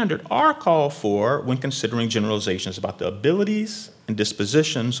standard are called for when considering generalizations about the abilities and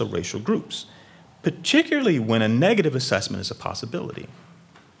dispositions of racial groups, particularly when a negative assessment is a possibility.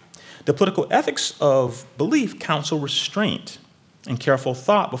 The political ethics of belief counsel restraint and careful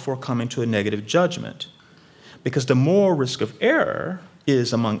thought before coming to a negative judgment, because the moral risk of error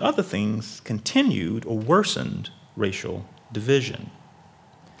is, among other things, continued or worsened racial division.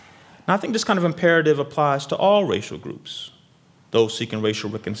 Now, I think this kind of imperative applies to all racial groups. Those seeking racial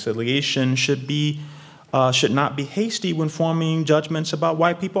reconciliation should not be hasty when forming judgments about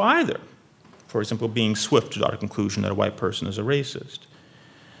white people either. For example, being swift to draw the conclusion that a white person is a racist.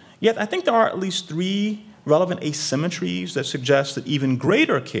 Yet, I think there are at least 3 relevant asymmetries that suggest that even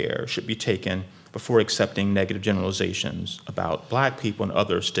greater care should be taken before accepting negative generalizations about black people and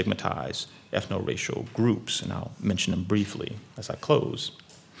other stigmatized ethno-racial groups, and I'll mention them briefly as I close.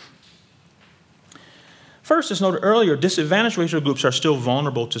 First, as noted earlier, disadvantaged racial groups are still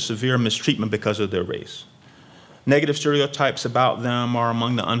vulnerable to severe mistreatment because of their race. Negative stereotypes about them are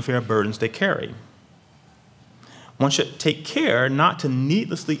among the unfair burdens they carry. One should take care not to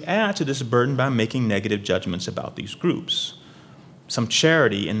needlessly add to this burden by making negative judgments about these groups. Some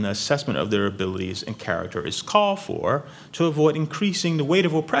charity in the assessment of their abilities and character is called for to avoid increasing the weight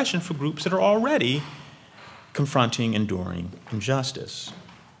of oppression for groups that are already confronting enduring injustice.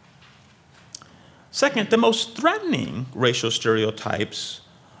 Second, the most threatening racial stereotypes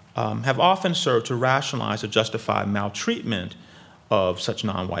have often served to rationalize or justify maltreatment of such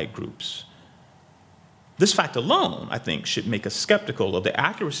non-white groups. This fact alone, I think, should make us skeptical of the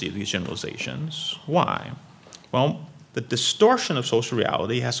accuracy of these generalizations. Why? Well, the distortion of social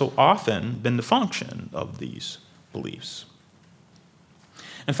reality has so often been the function of these beliefs.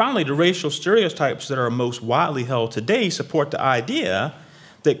 And finally, the racial stereotypes that are most widely held today support the idea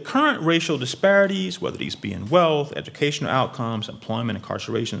that current racial disparities, whether these be in wealth, educational outcomes, employment,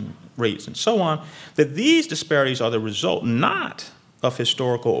 incarceration rates, and so on, that these disparities are the result not of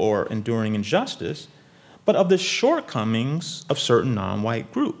historical or enduring injustice, but of the shortcomings of certain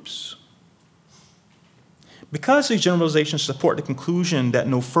non-white groups. Because these generalizations support the conclusion that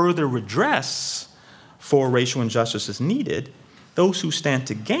no further redress for racial injustice is needed, those who stand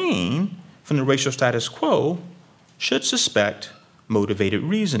to gain from the racial status quo should suspect motivated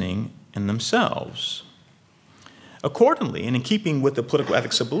reasoning in themselves. Accordingly, and in keeping with the political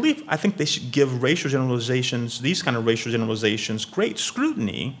ethics of belief, I think they should give racial generalizations, these kind of racial generalizations, great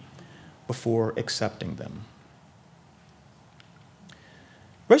scrutiny before accepting them.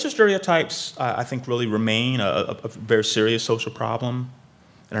 Racial stereotypes, I think, really remain a very serious social problem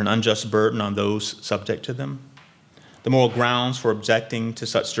and an unjust burden on those subject to them. The moral grounds for objecting to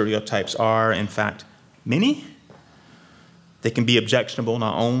such stereotypes are, in fact, many. They can be objectionable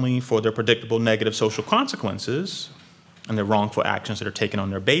not only for their predictable negative social consequences and the wrongful actions that are taken on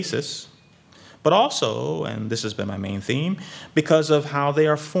their basis, but also, and this has been my main theme, because of how they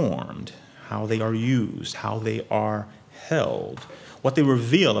are formed, how they are used, how they are held, what they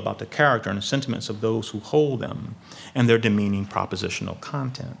reveal about the character and the sentiments of those who hold them, and their demeaning propositional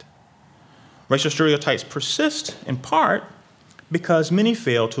content. Racial stereotypes persist in part because many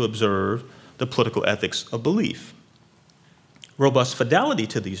fail to observe the political ethics of belief. Robust fidelity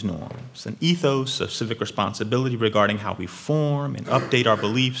to these norms, an ethos of civic responsibility regarding how we form and update our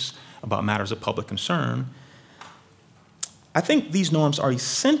beliefs about matters of public concern, I think these norms are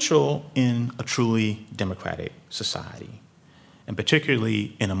essential in a truly democratic society, and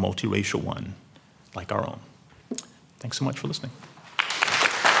particularly in a multiracial one like our own. Thanks so much for listening.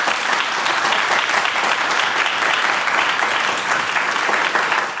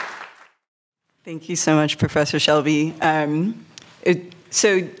 Thank you so much, Professor Shelby.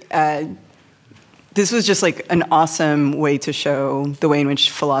 This was just like an awesome way to show the way in which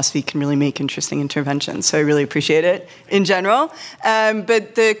philosophy can really make interesting interventions. So I really appreciate it in general.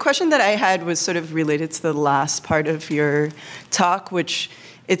 But the question that I had was sort of related to the last part of your talk, which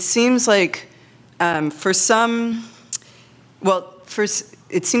it seems like it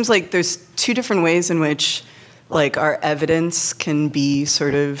seems like there's two different ways in which like our evidence can be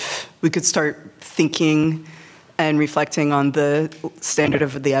sort of, we could start thinking and reflecting on the standard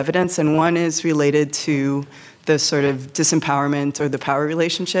of the evidence, and one is related to the sort of disempowerment or the power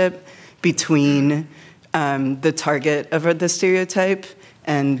relationship between the target of the stereotype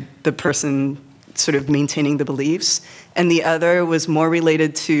and the person sort of maintaining the beliefs, and the other was more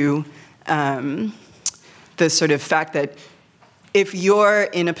related to the sort of fact that if you're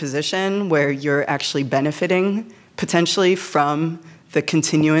in a position where you're actually benefiting potentially from the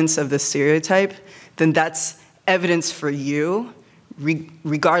continuance of the stereotype, then that's evidence for you,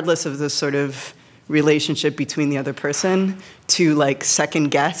 regardless of the sort of relationship between the other person, to like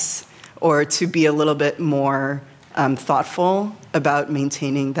second guess or to be a little bit more thoughtful about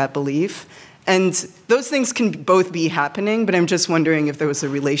maintaining that belief. And those things can both be happening, but I'm just wondering if there was a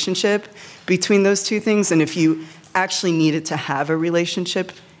relationship between those two things, and if you actually needed to have a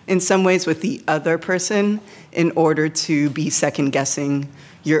relationship in some ways with the other person in order to be second guessing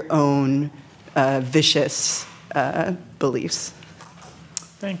your own vicious beliefs.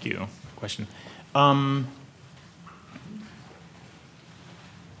 Thank you. Question.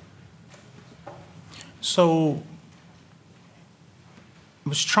 So I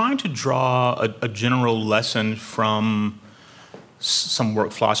was trying to draw a general lesson from some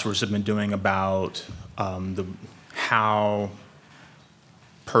work philosophers have been doing about how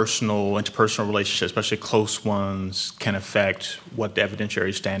interpersonal relationships, especially close ones, can affect what the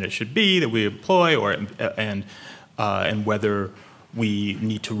evidentiary standard should be that we employ, and whether we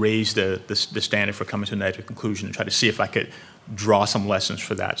need to raise the standard for coming to a negative conclusion, and try to see if I could draw some lessons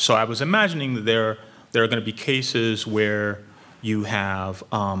for that. So I was imagining that there are going to be cases where you have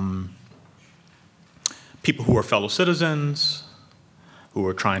people who are fellow citizens, who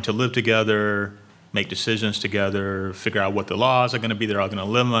are trying to live together, make decisions together, figure out what the laws are going to be they're all going to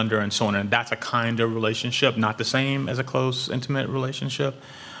live under, and so on. And that's a kind of relationship, not the same as a close, intimate relationship,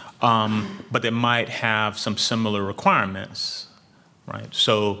 but they might have some similar requirements, right?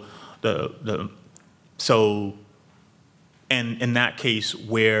 So and in that case,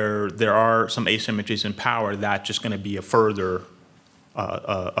 where there are some asymmetries in power, that's just going to be a further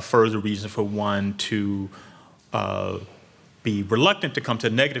reason for one to be reluctant to come to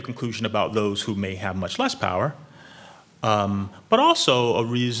a negative conclusion about those who may have much less power, but also a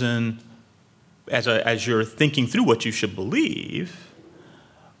reason, as you're thinking through what you should believe,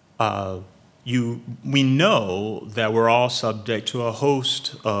 we know that we're all subject to a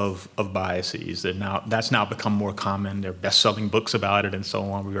host of biases. That's now become more common. There are best-selling books about it and so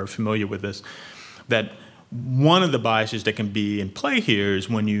on. We are familiar with this. That one of the biases that can be in play here is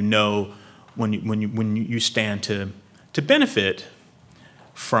when you know, when you stand to benefit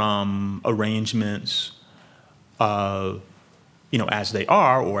from arrangements, as they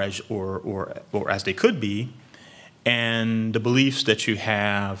are, or as they could be, and the beliefs that you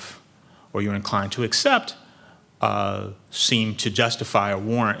have or you're inclined to accept seem to justify or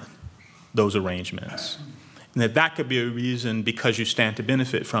warrant those arrangements. And that could be a reason, because you stand to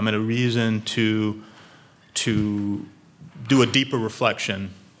benefit from it, a reason to do a deeper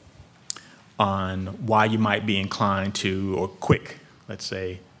reflection on why you might be inclined to, or quick, let's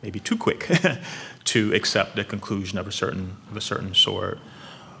say, maybe too quick, to accept the conclusion of a certain sort.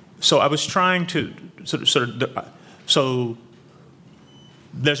 So I was trying to So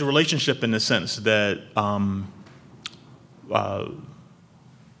there's a relationship in the sense that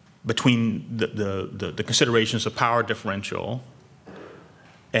between the considerations of power differential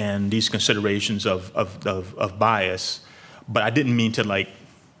and these considerations of bias, but I didn't mean to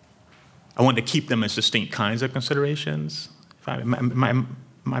I wanted to keep them as distinct kinds of considerations. Am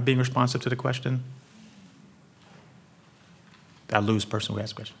I being responsive to the question? Did I lose the person who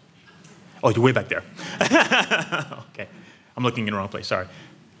asked the question? Oh, you're way back there. Okay, I'm looking in the wrong place, sorry.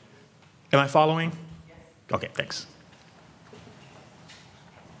 Am I following? Yes. Okay, thanks.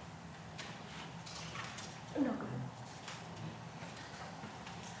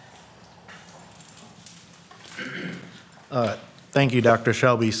 Thank you, Dr.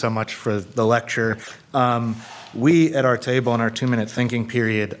 Shelby, so much for the lecture. We, at our table in our 2-minute thinking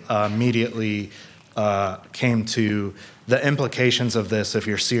period, immediately came to the implications of this if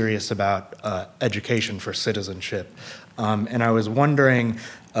you're serious about education for citizenship. And I was wondering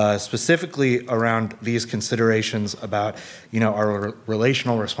specifically around these considerations about, our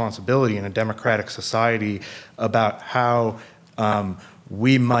relational responsibility in a democratic society, about how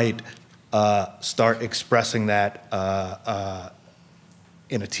we might start expressing that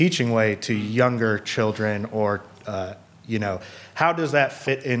in a teaching way to younger children, or how does that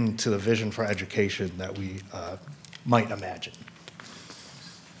fit into the vision for education that we might imagine?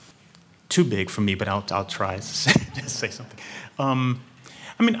 Too big for me, but I'll try to say something. I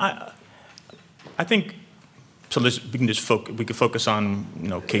think so. We can just we could focus on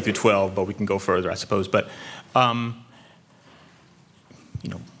K through 12, but we can go further, I suppose. But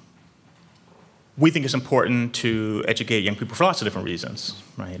we think it's important to educate young people for lots of different reasons,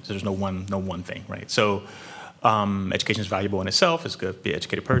 right? There's no one thing, right? So education is valuable in itself. It's good to be an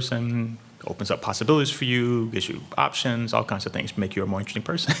educated person. Opens up possibilities for you, gives you options, all kinds of things to make you a more interesting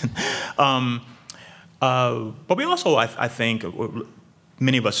person. But we also, I think,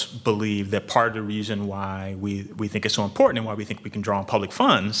 many of us believe that part of the reason why we think it's so important and why we think we can draw on public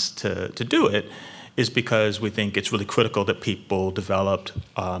funds to do it is because we think it's really critical that people developed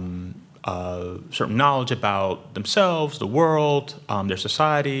certain knowledge about themselves, the world, their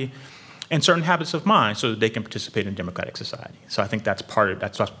society, and certain habits of mind so that they can participate in democratic society. So I think that's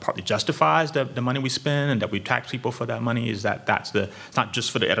what partly justifies the money we spend and that we tax people for that money, is that it's not just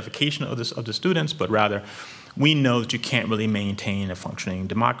for the edification of the students, but rather we know that you can't really maintain a functioning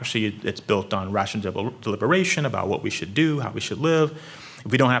democracy. It's built on rational deliberation about what we should do, how we should live,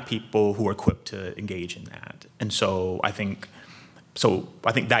 if we don't have people who are equipped to engage in that. And so I think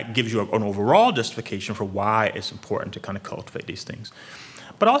that gives you an overall justification for why it's important to kind of cultivate these things.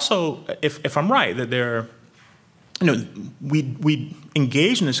 But also, if I'm right, that we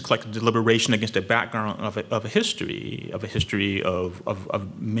engage in this collective deliberation against a background of a history of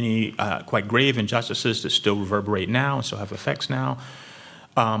many quite grave injustices that still reverberate now and still have effects now.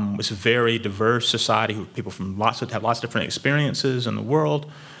 It's a very diverse society with people from have lots of different experiences in the world,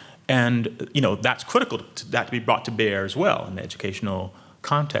 and that's critical to that to be brought to bear as well in the educational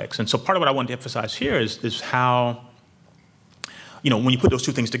context. And so part of what I want to emphasize here is how, when you put those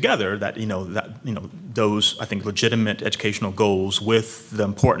two things together, those, I think, legitimate educational goals with the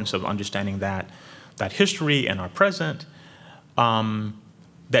importance of understanding that history and our present,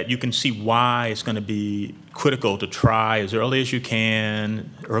 that you can see why it's going to be critical to try as early as you can,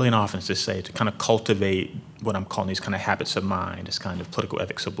 early and often, to say, to kind of cultivate what I'm calling these kind of habits of mind, this kind of political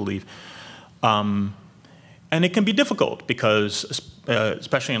ethics of belief. And it can be difficult because,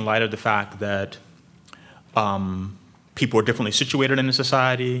 especially in light of the fact that people are differently situated in the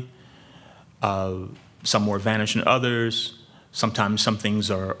society, some more advantaged than others. Sometimes some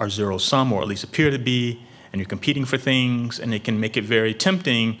things are zero-sum, or at least appear to be, and you're competing for things, and it can make it very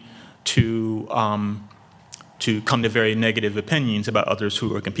tempting to come to very negative opinions about others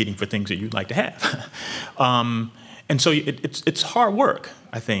who are competing for things that you'd like to have. And so it's hard work,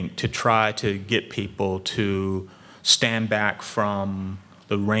 I think, to try to get people to stand back from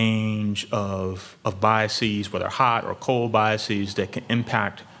the range of biases, whether hot or cold biases, that can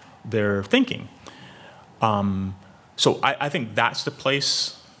impact their thinking. So I think that's the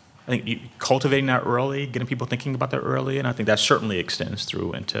place. I think cultivating that early, getting people thinking about that early, and I think that certainly extends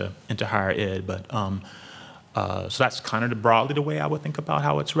through into higher ed. But so that's kind of broadly the way I would think about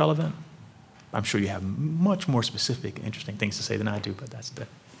how it's relevant. I'm sure you have much more specific, interesting things to say than I do, but that's the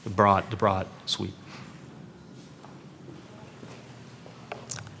broad sweep.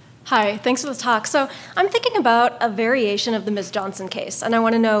 Hi, thanks for the talk. So I'm thinking about a variation of the Ms. Johnson case, and I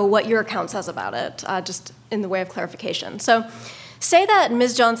want to know what your account says about it, just in the way of clarification. So say that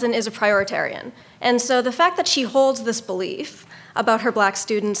Ms. Johnson is a prioritarian, and so the fact that she holds this belief about her black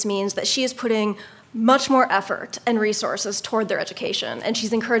students means that she is putting much more effort and resources toward their education, and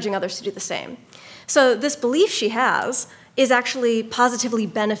she's encouraging others to do the same. So this belief she has is actually positively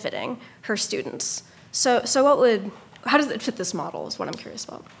benefiting her students. So how does it fit this model is what I'm curious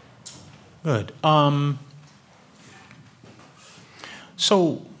about. Good.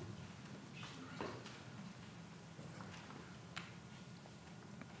 So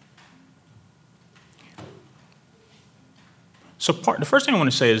the first thing I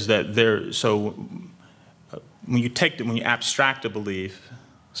want to say is that when you abstract a belief,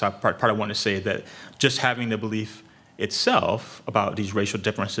 so part I want to say that just having the belief itself about these racial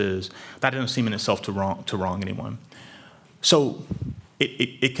differences, that doesn't seem in itself to wrong anyone. So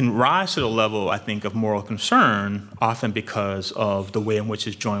it can rise to the level, I think, of moral concern, often because of the way in which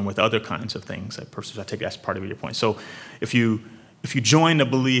it's joined with other kinds of things. I take that's part of your point. So if you join the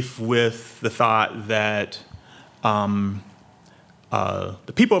belief with the thought that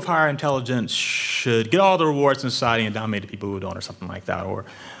the people of higher intelligence should get all the rewards in society and dominate the people who don't, or something like that, or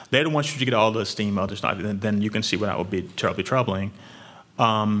they're the ones who should get all the esteem, others not, then you can see where that would be terribly troubling.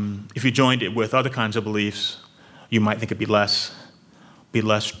 If you joined it with other kinds of beliefs, you might think it'd be less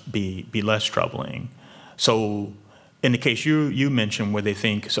troubling. So in the case you mentioned where they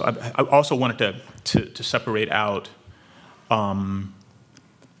think, so I also wanted to separate out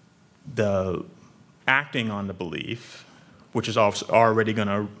the acting on the belief, which is already going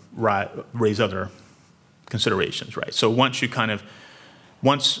to raise other considerations, right? So once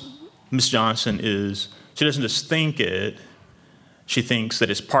Ms. Johnson she doesn't just think it, she thinks that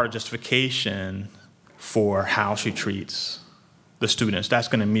it's part of justification for how she treats the students. That's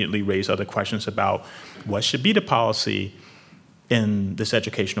going to immediately raise other questions about what should be the policy in this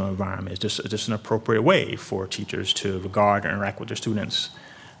educational environment. Is this an appropriate way for teachers to regard and interact with their students,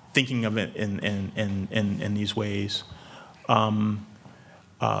 thinking of it in these ways? But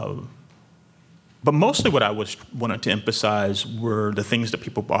mostly what I wanted to emphasize were the things that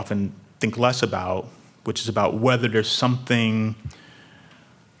people often think less about, which is about whether there's something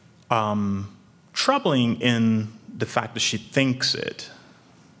troubling in the fact that she thinks it,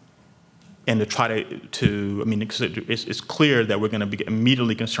 and to try I mean, it's clear that we're going to be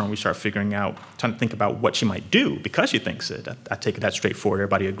immediately concerned when we start trying to think about what she might do because she thinks it. I take it that straightforward.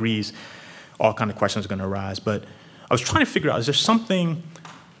 Everybody agrees. All kind of questions are going to arise. But I was trying to figure out, is there something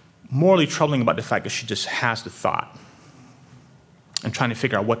morally troubling about the fact that she just has the thought? And trying to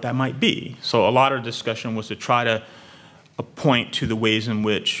figure out what that might be. So a lot of the discussion was to try to point to the ways in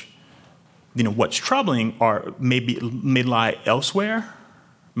which, what's troubling may lie elsewhere,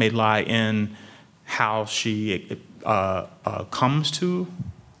 may lie in how she comes to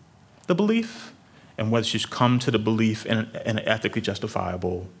the belief, and whether she's come to the belief in an ethically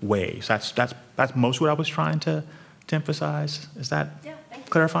justifiable way. So that's most what I was trying to emphasize. Is that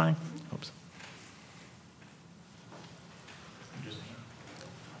clarifying? Oops.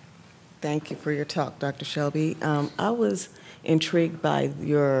 Thank you for your talk, Dr. Shelby. I was intrigued by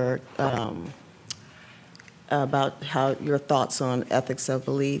your about how your thoughts on ethics of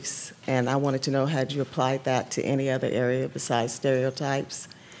beliefs, and I wanted to know, had you applied that to any other area besides stereotypes?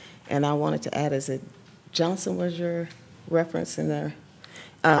 And I wanted to add, Johnson was your reference in there,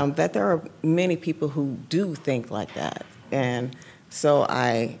 that there are many people who do think like that, and so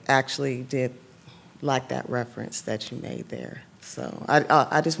I actually did like that reference that you made there. So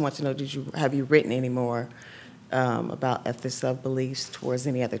I just want to know, have you written any more about ethics of beliefs towards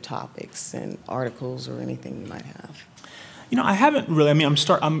any other topics and articles or anything you might have? I haven't really. I mean,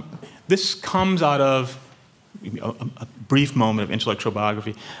 this comes out of a brief moment of intellectual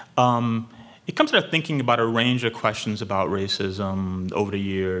biography. It comes out of thinking about a range of questions about racism over the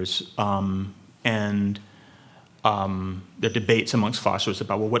years, and the debates amongst philosophers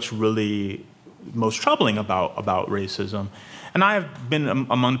about, well, what's really most troubling about racism. And I have been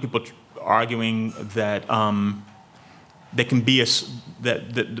among people arguing that there can be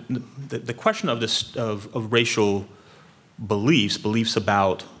the question of racial beliefs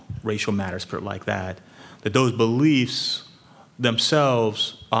about racial matters, put it like that those beliefs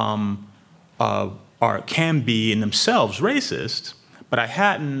themselves can be in themselves racist, but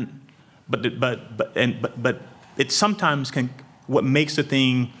it sometimes can. What makes the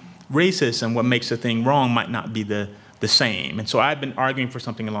thing racist and what makes the thing wrong might not be the same. And so I've been arguing for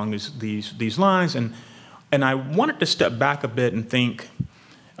something along these lines, and I wanted to step back a bit and think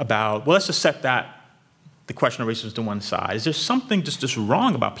about, well, let's just set the question of racism to one side. Is there something just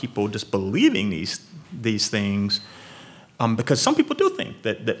wrong about people just believing these things? Because some people do think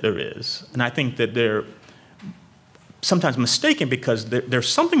that there is, and I think that they're sometimes mistaken because there's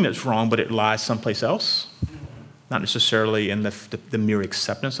something that's wrong, but it lies someplace else, not necessarily in the mere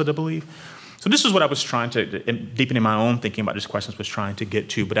acceptance of the belief. So this is what I was trying to, deepening my own thinking about these questions, was trying to get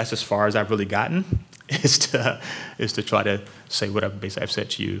to, but that's as far as I've really gotten, is to try to say what I've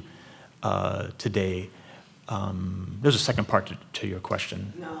said to you today. There's a second part to your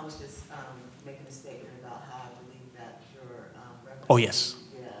question. No, I was just making a statement about how I believe that your reference Oh, yes. to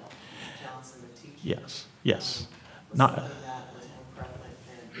Johnson, the teacher, Yes, yes. was Not, something that was more prevalent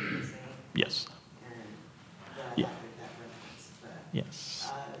than the same, yes, and that Yeah. I like that reference. But yes. I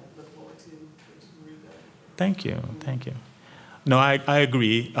look forward to reading it. Thank you, thank you. No, I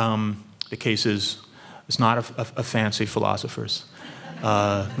agree. The case is, it's not a fancy philosopher's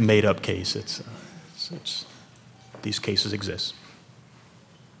made-up case. It's these cases exist.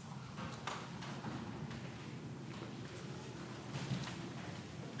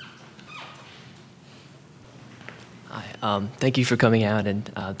 Hi, thank you for coming out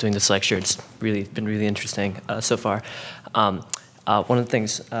and doing this lecture. It's been really interesting so far. One of the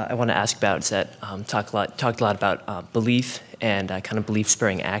things I want to ask about is that talked a lot about belief and kind of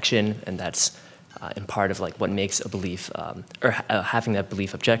belief-spurring action, and that's in part of like what makes a belief or having that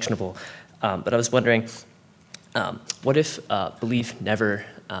belief objectionable. But I was wondering, what if belief never,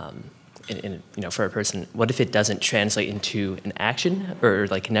 for a person, what if it doesn't translate into an action, or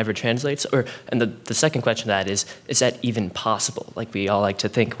like never translates? And the second question to that is that even possible? Like, we all like to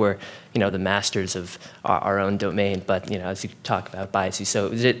think we're, the masters of our own domain, but as you talk about biases, so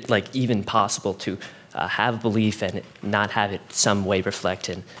is it like even possible to have belief and not have it some way reflect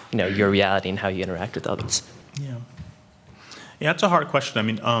in, your reality and how you interact with others? Yeah, that's a hard question. I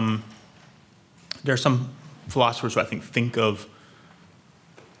mean, there are some philosophers who I think of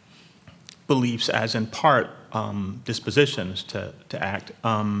beliefs as in part dispositions to act.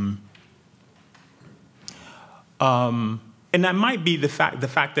 And that might be the fact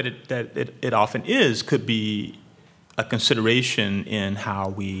that it often is, could be a consideration in how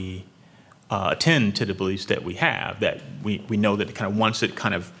we attend to the beliefs that we have, that we know that kind of once it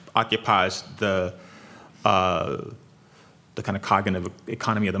kind of occupies the kind of cognitive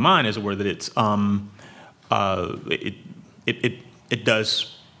economy of the mind, as it were, that it's it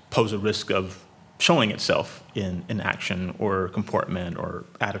does pose a risk of showing itself in action or comportment or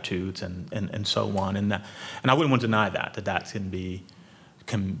attitudes and so on, and I wouldn't want to deny that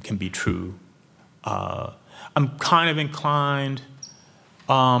can be true. I'm kind of inclined,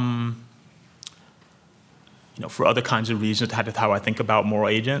 for other kinds of reasons, how I think about moral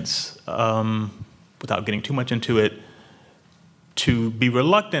agents, without getting too much into it, to be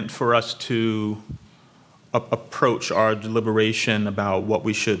reluctant for us to approach our deliberation about what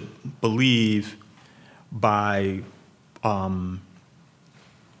we should believe by, I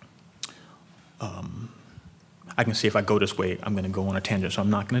can see if I go this way, I'm going to go on a tangent, so I'm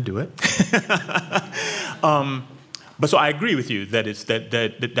not going to do it. But so I agree with you that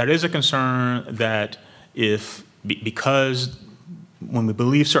that is a concern that because when we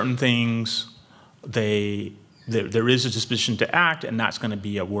believe certain things, there is a disposition to act, and that's going to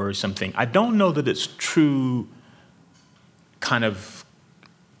be a worrisome thing. I don't know that it's true, kind of,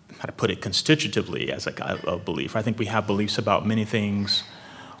 how to put it, constitutively as like a belief. I think we have beliefs about many things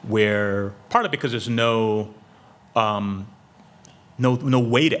where, partly because there's no way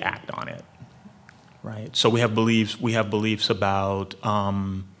to act on it, right? So we have beliefs about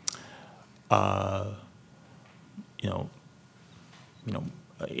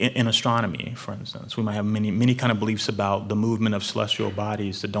in astronomy, for instance, we might have many kind of beliefs about the movement of celestial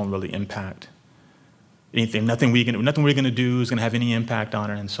bodies that don't really impact anything. Nothing we're going to do is going to have any impact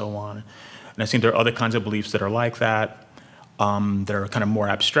on it, and so on. And I think there are other kinds of beliefs that are like that. That are kind of more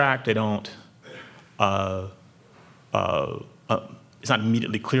abstract. They don't. It's not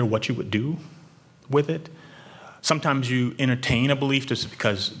immediately clear what you would do with it. Sometimes you entertain a belief just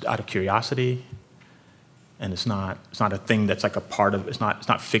because out of curiosity. And it's not a thing that's like a part of, it's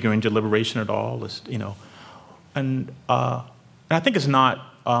not figuring deliberation at all. It's, and I think it's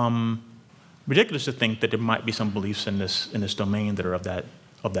not ridiculous to think that there might be some beliefs in this domain that are of that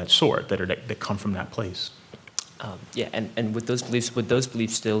sort, that come from that place. Yeah, and would those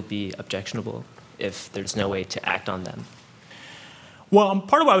beliefs still be objectionable if there's no way to act on them? Well,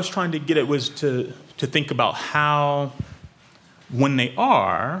 part of what I was trying to get at was to think about how, when they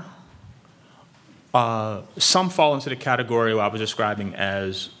are, some fall into the category I was describing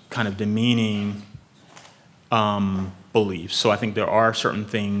as kind of demeaning beliefs. So I think there are certain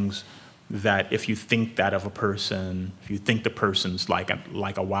things that if you think that of a person, if you think the person's like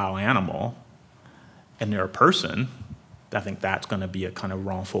a wild animal, and they're a person, I think that's going to be a kind of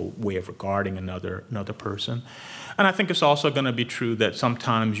wrongful way of regarding another person. And I think it's also going to be true that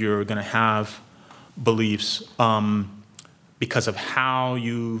sometimes you're going to have beliefs because of how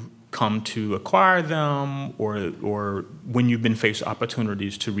you come to acquire them, or when you've been faced with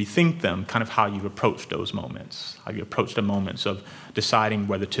opportunities to rethink them, kind of how you approach those moments, how you approach the moments of deciding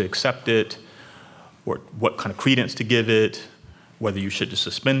whether to accept it, or what kind of credence to give it, whether you should just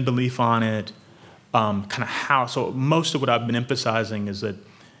suspend belief on it, kind of how. So most of what I've been emphasizing is that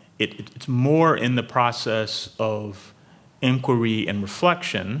it's more in the process of inquiry and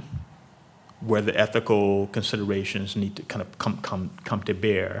reflection where the ethical considerations need to kind of come to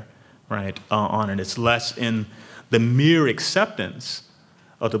bear, right, on it. It's less in the mere acceptance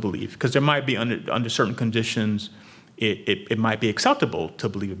of the belief, because there might be, under certain conditions, it might be acceptable to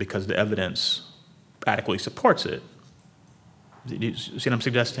believe it because the evidence adequately supports it. Do you see what I'm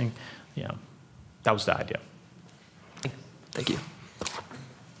suggesting? Yeah, that was the idea. Thank you.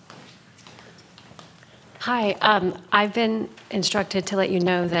 Hi, I've been instructed to let you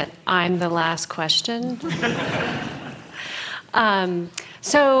know that I'm the last question.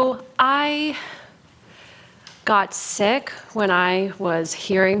 So I got sick when I was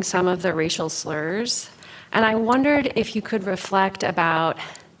hearing some of the racial slurs, and I wondered if you could reflect about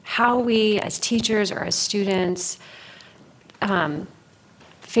how we as teachers or as students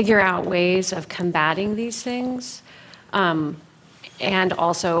figure out ways of combating these things, and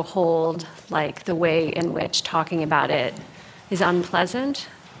also hold like the way in which talking about it is unpleasant.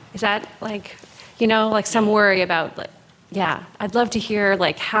 Is that like, you know, like some worry about, like, yeah, I'd love to hear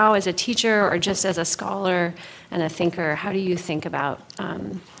like how as a teacher or just as a scholar and a thinker, how do you think about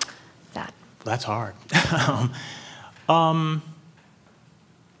that? That's hard.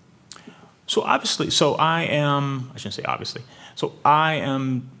 So obviously, I shouldn't say obviously, so I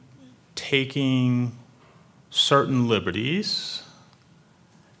am taking certain liberties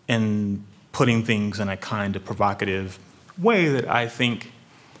and putting things in a kind of provocative way that I think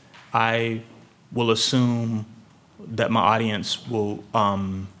I will assume that my audience will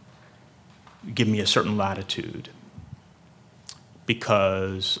give me a certain latitude,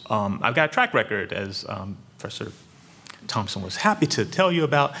 because I've got a track record, as Professor Thompson was happy to tell you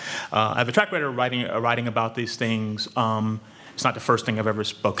about. I have a track record of writing about these things. It's not the first thing I've ever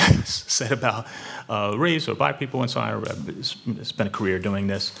said about race or black people and so on. It's been a career doing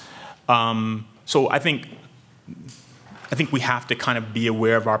this. So I think we have to kind of be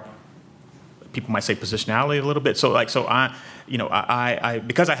aware of our, people might say, positionality a little bit. So I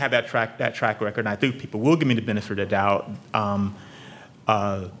because I have that track record, and I think people will give me the benefit of the doubt.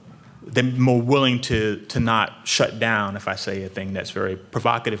 They're more willing to not shut down if I say a thing that's very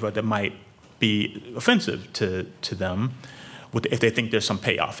provocative or that might be offensive to them, if they think there's some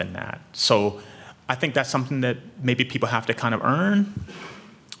payoff in that. So I think that's something that maybe people have to kind of earn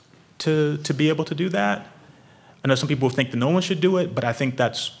to be able to do that. I know some people think that no one should do it, but I think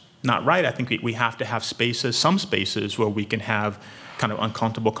that's not right. I think we have to have some spaces where we can have kind of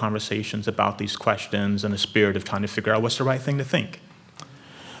uncomfortable conversations about these questions in a spirit of trying to figure out what's the right thing to think.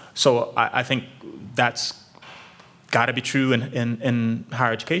 So I think that's got to be true in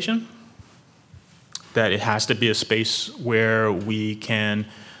higher education, that it has to be a space where we can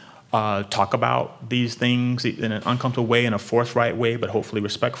talk about these things in an uncomfortable way, in a forthright way, but hopefully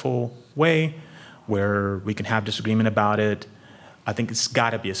respectful way, where we can have disagreement about it. I think it's got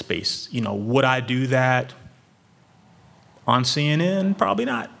to be a space. You know, would I do that on CNN? Probably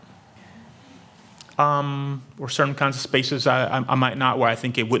not. Or certain kinds of spaces I might not, where I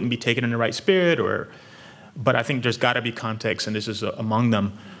think it wouldn't be taken in the right spirit, but I think there's got to be context, and this is among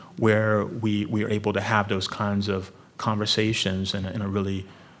them, where we are able to have those kinds of conversations in a really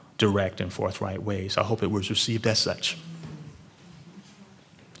direct and forthright way. So I hope it was received as such.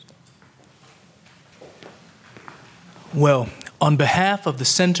 Well, on behalf of the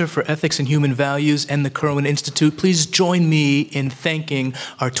Center for Ethics and Human Values and the Kirwan Institute, please join me in thanking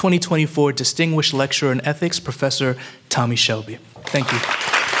our 2024 Distinguished Lecturer in Ethics, Professor Tommie Shelby. Thank you.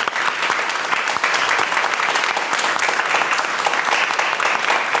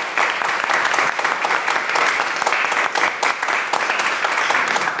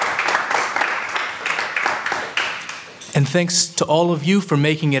 And thanks to all of you for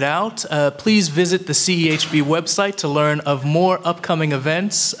making it out. Please visit the CEHV website to learn of more upcoming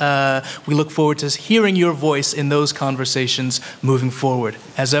events. We look forward to hearing your voice in those conversations moving forward.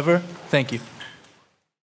 As ever, thank you.